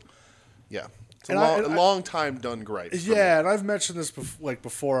too. Yeah. It's a long time done gripe. Yeah, and I've mentioned this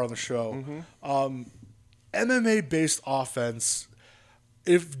before on the show. MMA-based offense,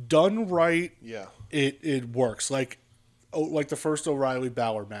 if done right, it works. Like the first O'Reilly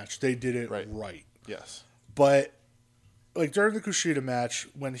Balor match, they did it right. Yes. But like during the Kushida match,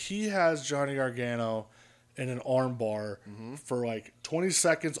 when he has Johnny Gargano in an armbar for like 20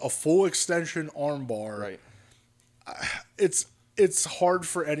 seconds, a full extension armbar, Right. It's hard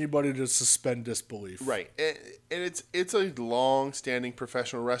for anybody to suspend disbelief. Right. And it's a long-standing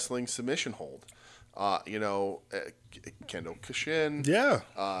professional wrestling submission hold. Kendo Kashin. Yeah.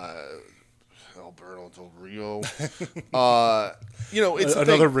 Alberto Del Rio. It's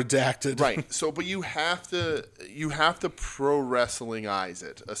another redacted. Right. So, but you have to pro wrestlingize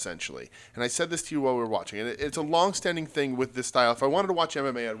it essentially. And I said this to you while we were watching. And it's a long-standing thing with this style. If I wanted to watch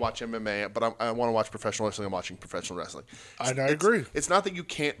MMA, I'd watch MMA. But I want to watch professional wrestling. I'm watching professional wrestling. I agree. It's not that you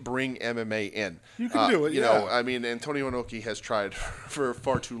can't bring MMA in. You can do it. I mean, Antonio Inoki has tried for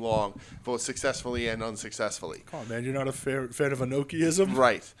far too long, both successfully and unsuccessfully. Come on, man. You're not a fan of Inokiism?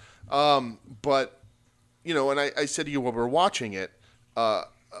 Right. But, and I said to you while we were watching it, a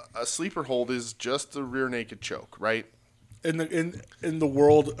sleeper hold is just a rear naked choke, right? In the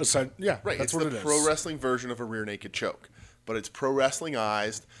world, yeah, right. That's it's what the it is. pro wrestling version of a rear naked choke, but it's pro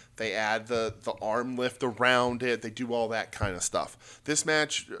wrestlingized. They add the arm lift around it. They do all that kind of stuff. This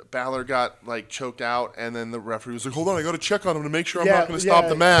match, Balor got choked out, and then the referee was like, "Hold on, I got to check on him to make sure I'm not going to stop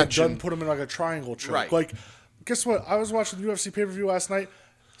the match." Dunn put him in a triangle choke. Right. Like, guess what? I was watching the UFC pay-per-view last night.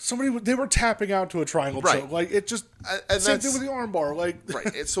 They were tapping out to a triangle choke. Like, it just same thing with the armbar.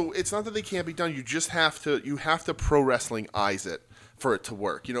 Right. So it's not that they can't be done. You just have to pro wrestling-ize it for it to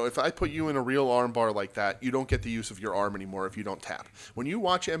work. If I put you in a real armbar like that, you don't get the use of your arm anymore if you don't tap. When you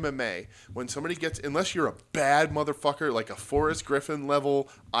watch MMA, when somebody unless you're a bad motherfucker, like a Forrest Griffin level,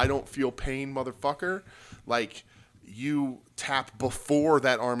 I don't feel pain motherfucker, you tap before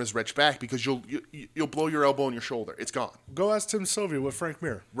that arm is reached back because you'll blow your elbow and your shoulder. It's gone. Go ask Tim Sylvia what Frank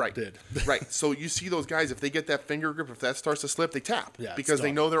Mir did. Right. So you see those guys, if they get that finger grip, if that starts to slip, they tap because they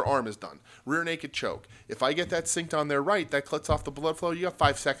done. know their arm is done. Rear naked choke. If I get that synced on there right, that cuts off the blood flow. You got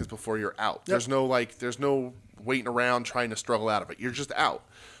 5 seconds before you're out. Yep. There's no waiting around trying to struggle out of it. You're just out.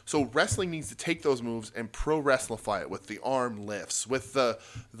 So wrestling needs to take those moves and pro wrestlify it with the arm lifts, with the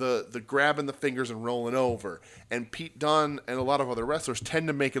grabbing the fingers and rolling over. And Pete Dunne and a lot of other wrestlers tend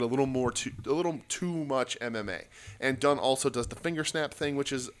to make it a little too much MMA. And Dunne also does the finger snap thing,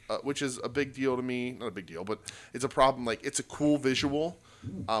 which is a big deal to me. Not a big deal, but it's a problem. It's a cool visual.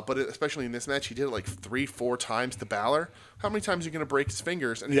 But especially in this match, he did it 3-4 times to Balor. How many times are you going to break his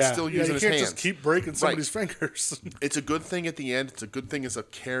fingers and he's still using his hands? You can't just keep breaking somebody's fingers. It's a good thing at the end. It's a good thing as a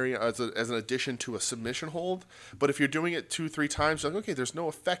carry, as an addition to a submission hold. But if you're doing it 2-3 times, okay, there's no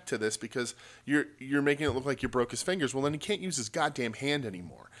effect to this because you're making it look like you broke his fingers. Well, then he can't use his goddamn hand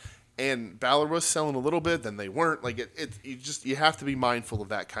anymore. And Balor was selling a little bit, then they weren't. You have to be mindful of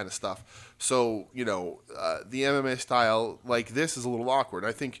that kind of stuff. So, the MMA style like this is a little awkward.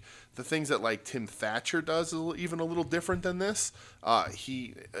 I think the things that Tim Thatcher does is even a little different than this.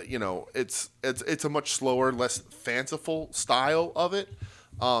 It's a much slower, less fanciful style of it.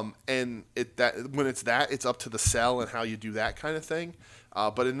 And when it's up to the sell and how you do that kind of thing.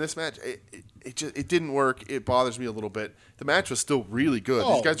 But in this match, it didn't work. It bothers me a little bit. The match was still really good.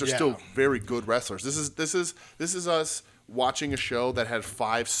 These guys are still very good wrestlers. This is us watching a show that had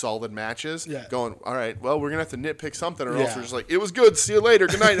 5 solid matches. Yeah. Going, all right, well, we're gonna have to nitpick something, or else we're just like, it was good. See you later.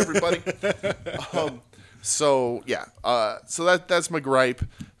 Good night, everybody. So that's my gripe.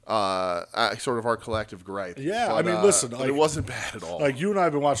 Sort of our collective gripe. Yeah, but, I mean, listen, but it wasn't bad at all. Like, you and I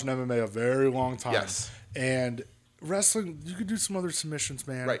have been watching MMA a very long time. Yes. And wrestling, you could do some other submissions,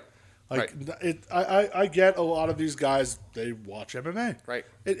 man. Right. Like, I get a lot of these guys, they watch MMA. Right.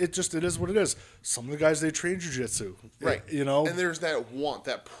 It is what it is. Some of the guys, they train jiu-jitsu. Right. You know? And there's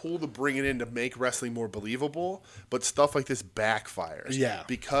that pull to bring it in to make wrestling more believable, but stuff like this backfires. Yeah.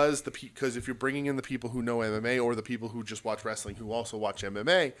 Because if you're bringing in the people who know MMA, or the people who just watch wrestling who also watch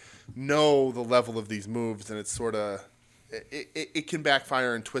MMA, know the level of these moves, and it's sort of, it can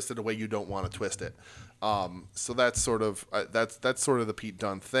backfire and twist it a way you don't want to twist it. So that's sort of the Pete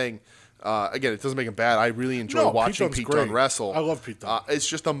Dunne thing. Again, it doesn't make him bad. I really enjoy watching Pete Dunne wrestle. I love Pete Dunne. It's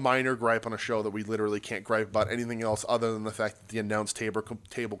just a minor gripe on a show that we literally can't gripe about anything else other than the fact that the announce table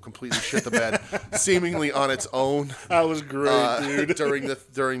completely shit the bed, seemingly on its own. That was great, dude. during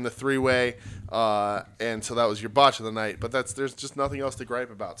the 3-way, and so that was your botch of the night. But there's just nothing else to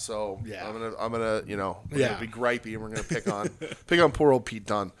gripe about. So yeah. I'm gonna be gripey, and we're gonna pick on poor old Pete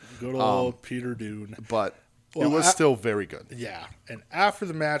Dunne. Good old Peter Dune. But it was still very good. Yeah. And after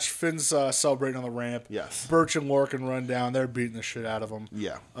the match, Finn's celebrating on the ramp. Yes. Birch and Lorcan run down. They're beating the shit out of him.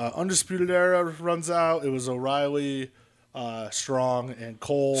 Yeah. Undisputed Era runs out. It was O'Reilly, Strong, and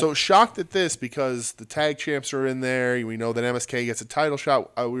Cole. So shocked at this because the tag champs are in there. We know that MSK gets a title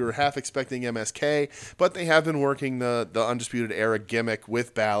shot. We were half expecting MSK, but they have been working the Undisputed Era gimmick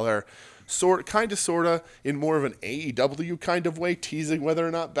with Balor. Sort of, in more of an AEW kind of way, teasing whether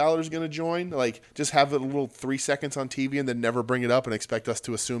or not Balor's going to join. Like, just have a little 3 seconds on TV and then never bring it up and expect us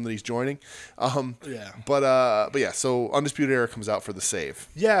to assume that he's joining. Yeah. But yeah, so Undisputed Era comes out for the save.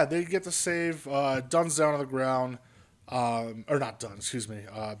 Yeah, they get the save. Dunn's down on the ground. Or not Dunn, excuse me.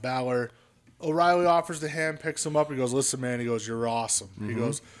 Balor. O'Reilly offers the hand, picks him up. He goes, listen, man. He goes, you're awesome. Mm-hmm. He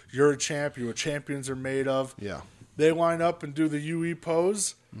goes, you're a champ. You're what champions are made of. Yeah. They line up and do the UE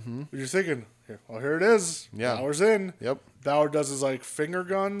pose. Mm-hmm. You're thinking, well, here it is. Yeah. Balor's in. Yep. Balor does his finger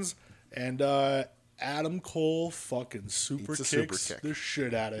guns, and Adam Cole fucking super kicks the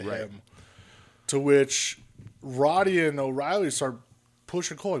shit out of him. To which Roddy and O'Reilly start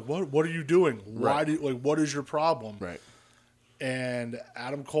pushing Cole. Like, what are you doing? Why what is your problem? Right. And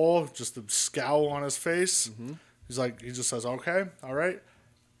Adam Cole, just a scowl on his face. Mm-hmm. He just says, okay, all right.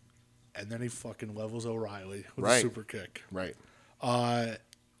 And then he fucking levels O'Reilly with a super kick. Right.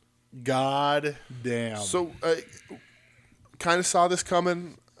 God damn. So, kind of saw this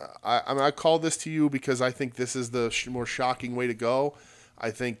coming. I called this to you because I think this is the more shocking way to go.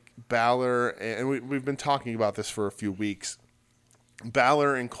 I think Balor, and we've been talking about this for a few weeks,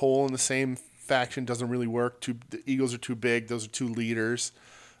 Balor and Cole in the same faction doesn't really work. The egos are too big. Those are two leaders.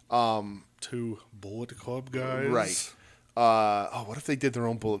 Two Bullet Club guys. Right. What if they did their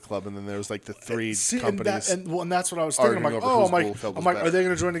own Bullet Club and then there was the three companies? And that's what I was thinking. I'm like, are they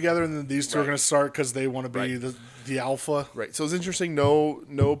going to join together and then these two are going to start because they want to be the alpha? Right. So it's interesting.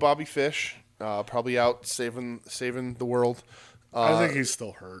 No Bobby Fish. Probably out saving the world. I think he's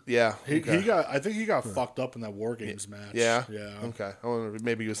still hurt. Yeah. I think he got fucked up in that War Games match. Yeah. Yeah. Okay. I wonder,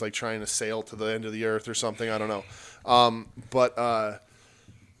 maybe he was trying to sail to the end of the earth or something. I don't know. But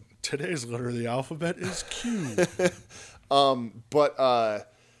today's letter of the alphabet is Q. So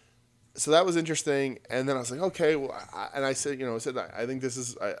that was interesting, and then I was like, okay, well, I said, I think this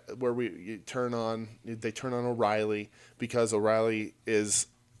is where they turn on O'Reilly because O'Reilly's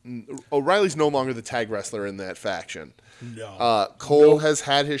no longer the tag wrestler in that faction. No. Cole has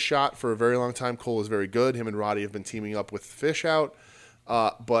had his shot for a very long time. Cole is very good. Him and Roddy have been teaming up with Fish out,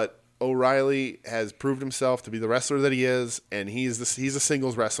 but O'Reilly has proved himself to be the wrestler that he is, and he's a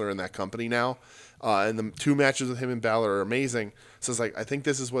singles wrestler in that company now. And the 2 matches with him and Balor are amazing. So it's I think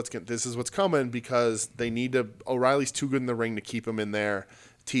this is what's coming because they need to. O'Reilly's too good in the ring to keep him in there,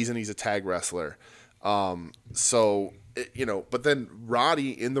 teasing he's a tag wrestler. But then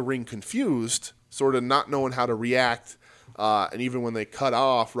Roddy in the ring confused, sort of not knowing how to react. And even when they cut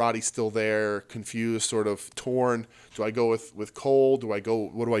off, Roddy's still there, confused, sort of torn. Do I go with Cole?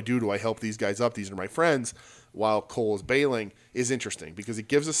 What do I do? Do I help these guys up? These are my friends. While Cole is bailing is interesting because it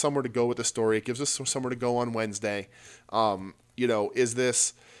gives us somewhere to go with the story. It gives us somewhere to go on Wednesday. Is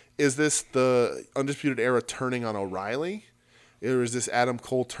this the Undisputed Era turning on O'Reilly? Or is this Adam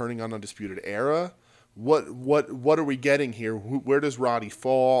Cole turning on Undisputed Era? what are we getting here? Where does Roddy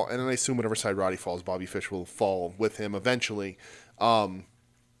fall? And then I assume whatever side Roddy falls, Bobby Fish will fall with him eventually.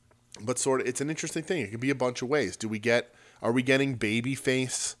 But sort of, it's an interesting thing. It could be a bunch of ways. Are we getting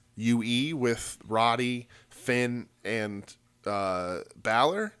babyface UE with Roddy, Finn, and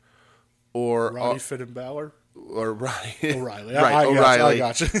Balor, or Roddy, Finn, and Balor, or Roddy O'Reilly? Right, I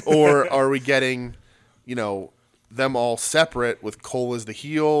got you. Or are we getting, them all separate with Cole as the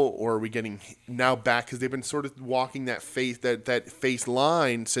heel, or are we getting now back because they've been sort of walking that face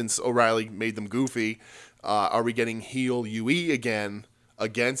line since O'Reilly made them goofy? Are we getting heel UE again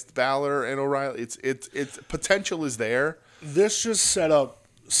against Balor and O'Reilly? It's potential is there. This just set up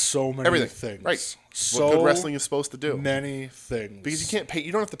so many things. Right. So what good wrestling is supposed to do. Many things. Because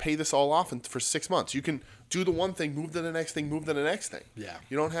you don't have to pay this all off for 6 months. You can do the one thing, move to the next thing, move to the next thing. Yeah.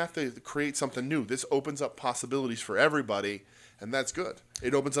 You don't have to create something new. This opens up possibilities for everybody, and that's good.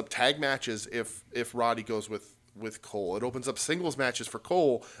 It opens up tag matches if Roddy goes with Cole. It opens up singles matches for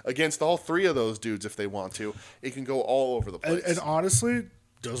Cole against all three of those dudes if they want to. It can go all over the place. And honestly,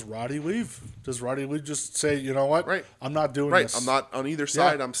 does Roddy leave? Does Roddy leave just say, you know what? Right. I'm not doing right. this. I'm not on either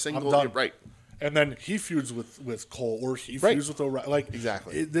side. Yeah, I'm single. I'm done. Right. And then he feuds with Cole, or he Right. feuds with O'Reilly. Like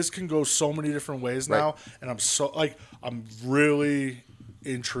Exactly. This can go so many different ways Right. now, and I'm really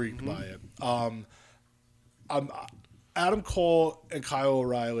intrigued by it. Adam Cole and Kyle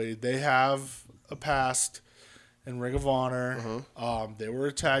O'Reilly. They have a past in Ring of Honor. They were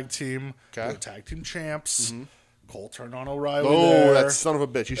a tag team. They were tag team champs. Cole turned on O'Reilly. Oh, that son of a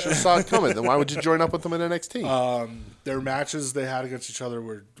bitch. You should have saw it coming. Then why would you join up with them in NXT? Their matches they had against each other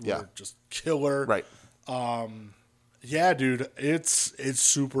were Yeah. just killer. Right. Yeah, dude, it's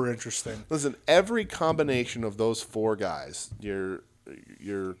super interesting. Listen, every combination of those four guys, your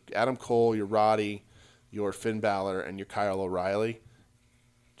Adam Cole, your Roddy, your Finn Balor, and your Kyle O'Reilly,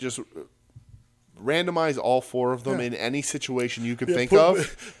 just randomize all four of them in any situation you could think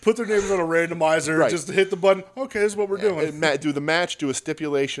of. Put their names on a randomizer. Right. Just hit the button. Okay, this is what we're doing. Do the match, do a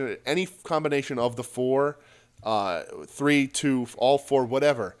stipulation, any combination of the four, 3, 2, all four,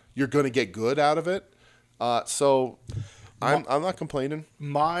 whatever. You're going to get good out of it. So I'm not complaining.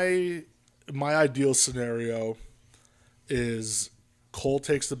 My ideal scenario is Cole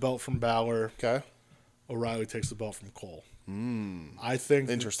takes the belt from Balor. Okay. O'Reilly takes the belt from Cole. I think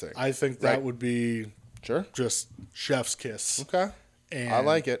Interesting. I think that Right. would be Sure. just chef's kiss. Okay. And I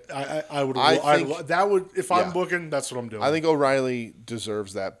like it. I would. I think- that would if Yeah. I'm booking. That's what I'm doing. I think O'Reilly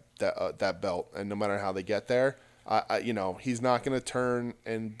deserves that belt, and no matter how they get there, he's not going to turn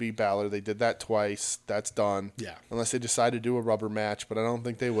and be Balor. They did that twice. That's done. Yeah. Unless they decide to do a rubber match, but I don't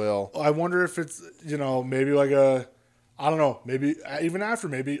think they will. I wonder if it's maybe like I don't know. Maybe even after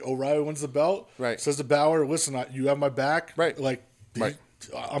O'Reilly wins the belt. Right. Says to Balor, "Listen, you have my back. Right. Like, Right.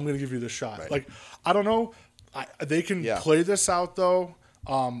 I'm going to give you this shot." Right. Like, I don't know. They can play this out though.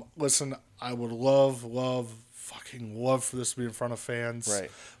 Listen, I would fucking love for this to be in front of fans. Right.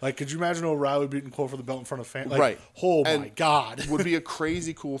 Like, could you imagine O'Reilly beating Cole for the belt in front of fans? Like, Right. Oh And my God. would be a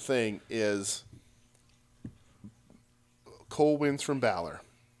crazy cool thing is Cole wins from Balor,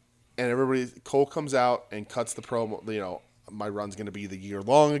 and Cole comes out and cuts the promo. My run's going to be the year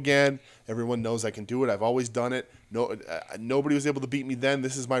long again. Everyone knows I can do it. I've always done it. No, nobody was able to beat me then.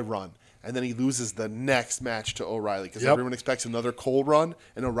 This is my run. And then he loses the next match to O'Reilly because everyone expects another Cole run,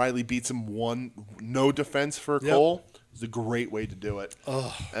 and O'Reilly beats him no defense for Cole. It's a great way to do it.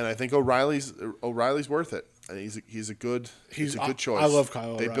 And I think O'Reilly's worth it. And he's a good choice. I love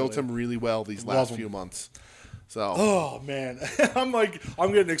Kyle They O'Reilly. built him really well these last few months. So Oh man, I'm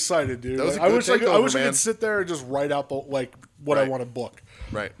getting excited, dude. That was a I good wish I takeover, man. could sit there and just write out what I Right. want to book.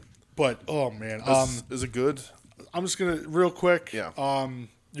 right, But oh man, this is a good. I'm just gonna real quick. Yeah.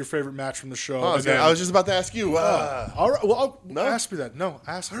 Your favorite match from the show. I was just about to ask you. all right. Well, No. ask me that. No,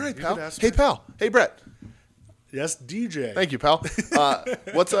 ask. All right, You pal. could ask Hey, me. pal. Hey, Brett. Yes, DJ. Thank you, pal.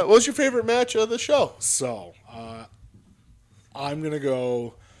 What's your favorite match of the show? So, I'm gonna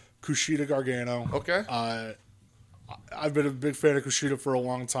go Kushida Gargano. Okay. I've been a big fan of Kushida for a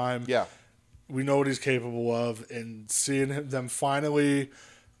long time. Yeah. We know what he's capable of, and seeing them finally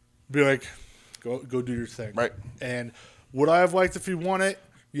be like, go do your thing. Right. And would I have liked if he won it?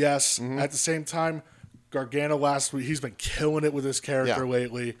 Yes. At the same time, Gargano last week, he's been killing it with his character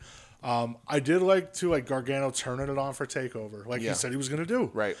lately. I did like Gargano turning it on for TakeOver, like he said he was going to do.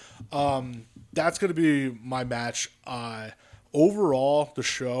 Right. That's going to be my match. Overall, the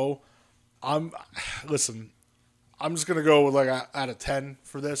show, I'm just going to go with out of 10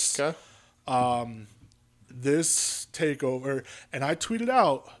 for this. Okay. this takeover, and I tweeted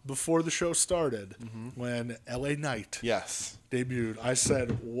out before the show started when LA Knight Yes. debuted. I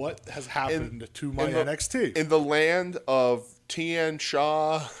said, "What has happened to my NXT?" In the land of Tian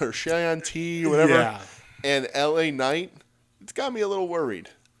Sha or Cheyenne T, whatever, Yeah. and LA Knight, it's got me a little worried.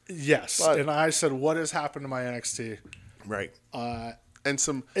 Yes, But- and I said, "What has happened to my NXT?" Right. And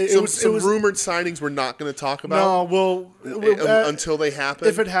some It was rumored signings we're not going to talk No, about. well, Until they happen.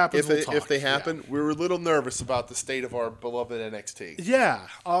 if it happens, we'll if talk, they happen, we were a little nervous about the state of our beloved NXT. yeah.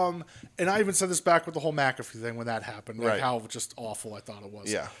 And I even said this back with the whole McAfee thing when that happened, like Right. how just awful I thought it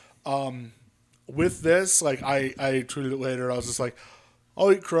was. Yeah. With this, like I tweeted it later. I was just like,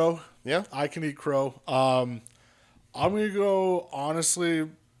 "I'll eat crow. Yeah. I can eat crow." I'm gonna go honestly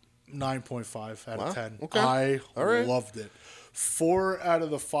 9.5 out Wow, of 10. okay. I All right. loved it. 4 out of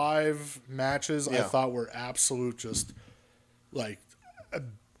the 5 matches I Yeah. thought were absolute just like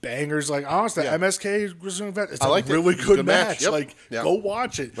bangers. Like honestly, Yeah. MSK Grizzly event. It's I a liked it. really It was a good good match. match. Yep. Like Yeah. go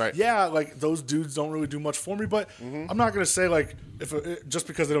watch it. Right. Yeah, like those dudes don't really do much for me, but I'm not gonna say like if just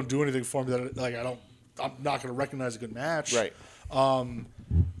because they don't do anything for me that like I'm not gonna recognize a good match. Right.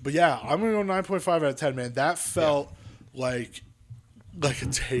 But yeah, I'm gonna go 9.5 out of 10. Man, that felt like a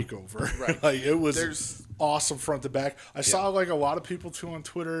takeover. Right. Like it was There's- awesome front to back. I saw like a lot of people too on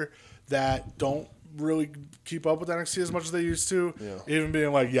Twitter that don't really keep up with NXT as much as they used to. Yeah. Even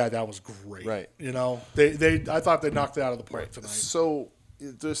being like, yeah, that was great. Right. You know, I thought they knocked it out of the park tonight. So,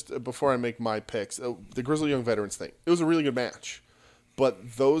 just before I make my picks, the Grizzly Young Veterans thing, it was a really good match.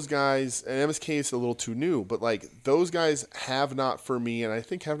 But those guys, and MSK is a little too new, but like those guys have not for me, and I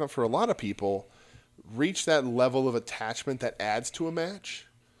think have not for a lot of people, reached that level of attachment that adds to a match.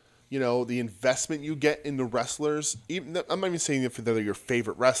 You know, the investment you get in the wrestlers. I'm not even saying if they're your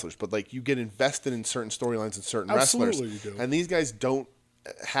favorite wrestlers, but like you get invested in certain storylines and certain Absolutely wrestlers. you do. And these guys don't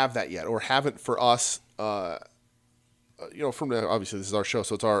have that yet, or haven't for us. From obviously this is our show,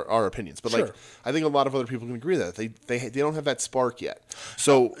 so it's our opinions. But like, Sure. I think a lot of other people can agree that they don't have that spark yet.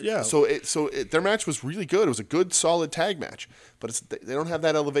 So Yeah. Their match was really good. It was a good, solid tag match, but they don't have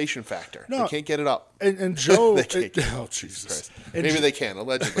that elevation factor. No. They can't get it up. And Joe, They can't get it oh up. Jesus, Christ. And Maybe they can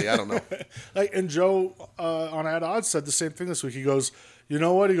allegedly. I don't know. and Joe on At Odds said the same thing this week. He goes, you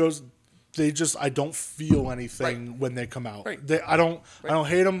know what? He goes, I don't feel anything Right. when they come out. Right. I don't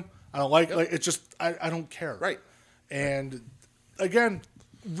hate them. I don't like it's just I don't care. Right. And again,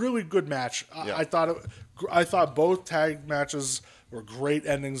 really good match. Yeah. I thought both tag matches were great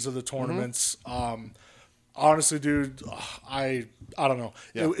endings of the tournaments. Honestly, dude, I don't know.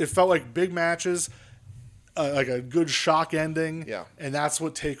 Yeah. It felt like big matches. Like a good shock ending, Yeah. and that's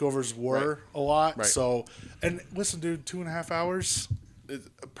what takeovers were a lot. Right. So, and listen, dude, 2.5 hours. It's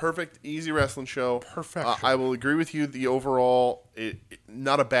a perfect, easy wrestling show. Perfection. I will agree with you. The overall,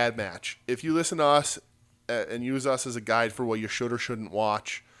 not a bad match. If you listen to us and use us as a guide for what you should or shouldn't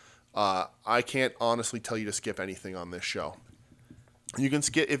watch, I can't honestly tell you to skip anything on this show. You can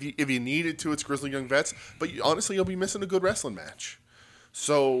skip if you needed to. It's Grizzly Young Vets, but honestly, you'll be missing a good wrestling match.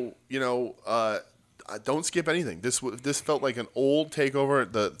 So don't skip anything. This felt like an old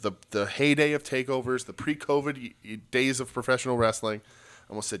takeover, the heyday of takeovers, the pre-COVID days of professional wrestling.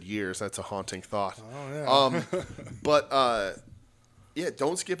 I almost said years. That's a haunting thought. Oh yeah. But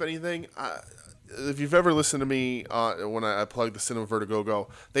don't skip anything. If you've ever listened to me when I plug the Cinema Vertigo,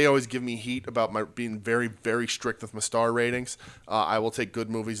 they always give me heat about my being very, very strict with my star ratings. I will take good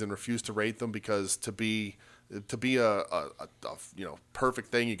movies and refuse to rate them because to be a perfect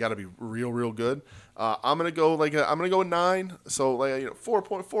thing, you got to be real good. I'm gonna go a 9. So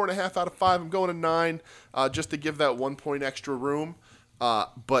 4.5 out of 5. I'm going a 9 just to give that 1 point extra room.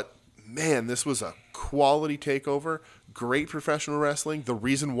 But man, this was a quality takeover. Great professional wrestling. The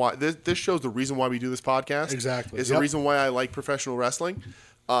reason why this shows the reason why we do this podcast. Exactly. Is the reason why I like professional wrestling.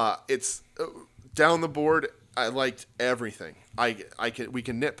 It's down the board. I liked everything. We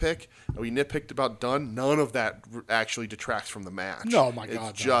can nitpick. We nitpicked about Dunn. None of that actually detracts from the match. No, my God, no.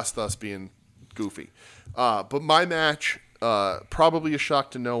 It's just us being goofy. But my match, probably a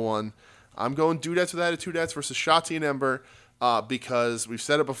shock to no one. I'm going Dudettes with Attitudettes versus Shotzi and Ember because we've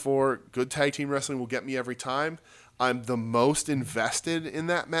said it before. Good tag team wrestling will get me every time. I'm the most invested in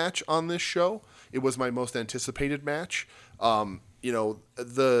that match on this show. It was my most anticipated match.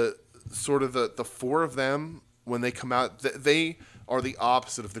 The four of them, when they come out, they are the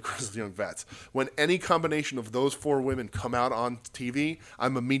opposite of the Grizzly Young Vets. When any combination of those 4 women come out on TV,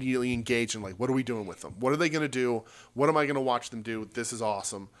 I'm immediately engaged in what are we doing with them? What are they going to do? What am I going to watch them do? This is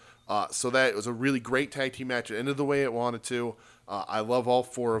awesome. So that it was a really great tag team match. It ended the way it wanted to. I love all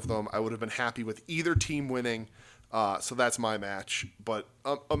 4 of them. I would have been happy with either team winning. So that's my match. But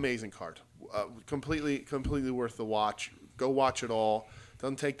amazing card. completely worth the watch. Go watch it all.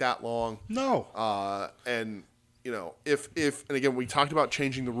 Doesn't take that long. No. And if and again, we talked about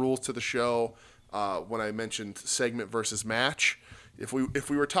changing the rules to the show when I mentioned segment versus match. If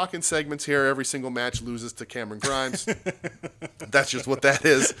we were talking segments here, every single match loses to Cameron Grimes. That's just what that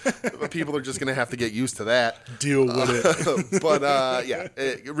is. People are just going to have to get used to that. Deal with it. But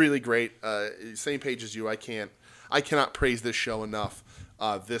really great. Same page as you. I cannot praise this show enough.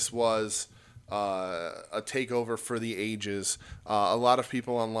 This was a takeover for the ages. A lot of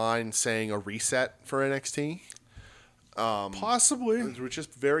people online saying a reset for NXT. Possibly. Which is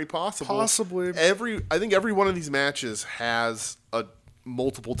very possible. Possibly. I think every one of these matches has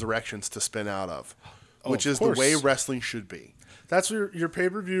multiple directions to spin out of, which is the way wrestling should be. That's what your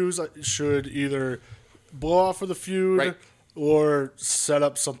pay-per-views should either blow off for the feud or set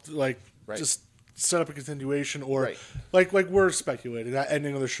up something just set up a continuation or like we're speculating that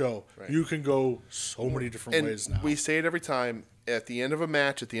ending of the show. Right. You can go so many different ways now. We say it every time at the end of a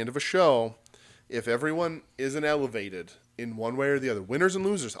match, at the end of a show. If everyone isn't elevated in one way or the other, winners and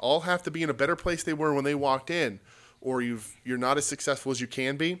losers all have to be in a better place they were when they walked in, or you're not as successful as you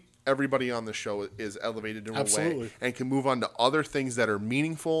can be. Everybody on the show is elevated in a way and can move on to other things that are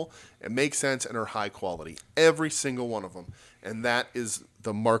meaningful and make sense and are high quality. Every single one of them. And that is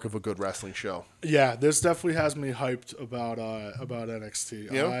the mark of a good wrestling show. Yeah, this definitely has me hyped about NXT.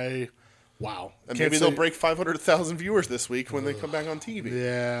 Yeah. Wow. And maybe they'll break 500,000 viewers this week when they come back on TV.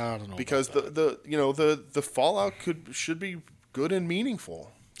 Yeah, I don't know. Because the fallout should be good and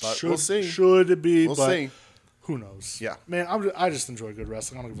meaningful. But we'll see. Should it be? We'll see. Who knows? Yeah. Man, I just enjoy good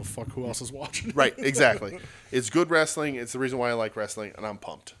wrestling. I don't give a fuck who else is watching. Right, exactly. It's good wrestling. It's the reason why I like wrestling, and I'm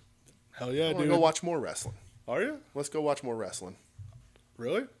pumped. Hell yeah, dude. Go watch more wrestling. Are you? Let's go watch more wrestling.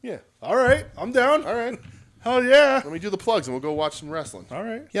 Really? Yeah. All right. I'm down. All right. Hell yeah. Let me do the plugs, and we'll go watch some wrestling. All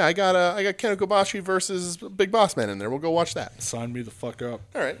right. Yeah, I got Kenta Kobashi versus Big Boss Man in there. We'll go watch that. Sign me the fuck up.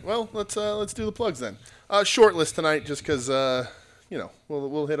 All right. Well, let's do the plugs then. Short list tonight, just because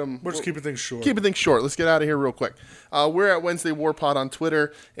we'll hit them. We're just keeping things short. Keeping things short. Let's get out of here real quick. We're at Wednesday War Pod on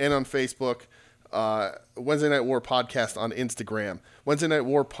Twitter and on Facebook. Wednesday Night War Podcast on Instagram. Wednesday Night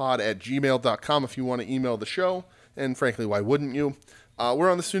War Pod at gmail.com if you want to email the show. And frankly, why wouldn't you?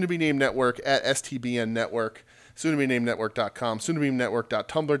 We're on the soon-to-be-named network at STBN Network, soon-to-be-named-network.com,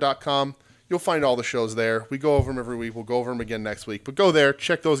 soon-to-be-network.tumblr.com. You'll find all the shows there. We go over them every week. We'll go over them again next week. But go there.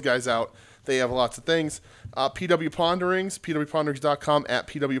 Check those guys out. They have lots of things. PW Ponderings, pwponderings.com, at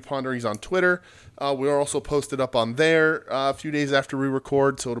PW Ponderings on Twitter. We are also posted up on there a few days after we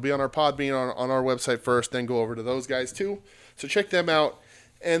record, so it'll be on our Podbean on our website first, then go over to those guys too. So check them out.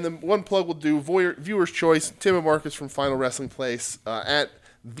 And then one plug will do Viewer's Choice, Tim and Marcus from Final Wrestling Place at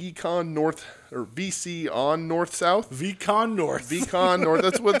VCon North or VC on North South. VCon North. VCon North.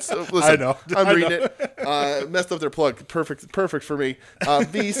 That's what's. Listen, I know. I'm reading it. Messed up their plug. Perfect for me.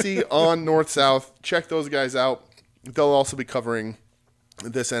 VC on North South. Check those guys out. They'll also be covering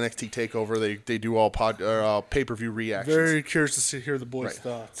this NXT takeover. They do all pay-per-view reactions. Very curious to hear the boys'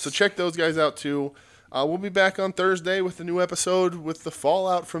 thoughts. So check those guys out too. We'll be back on Thursday with a new episode with the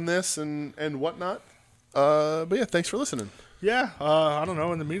fallout from this and whatnot. But yeah, thanks for listening. Yeah, I don't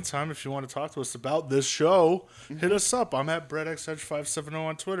know. In the meantime, if you want to talk to us about this show, hit us up. I'm at BrettXEdge570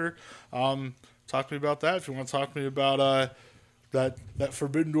 on Twitter. Talk to me about that. If you want to talk to me about that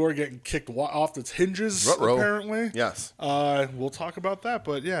Forbidden Door getting kicked off its hinges, apparently. Yes. We'll talk about that.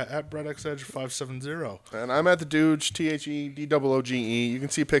 But yeah, at BrettXEdge570. And I'm at the Dooge, THEDOOGE. You can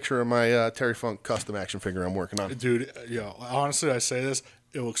see a picture of my Terry Funk custom action figure I'm working on. Dude, yeah, honestly, I say this.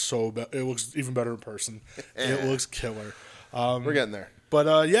 It looks it looks even better in person. It looks killer. We're getting there.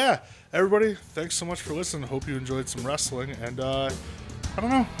 But yeah, everybody, thanks so much for listening. Hope you enjoyed some wrestling. And I don't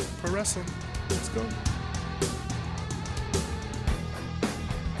know, pro wrestling. Let's go.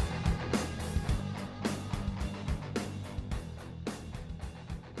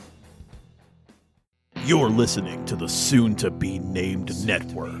 You're listening to the soon-to-be-named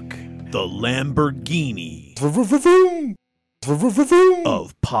network, the Lamborghini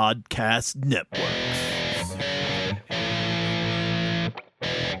of podcast networks.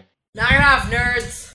 Knock it off, nerds!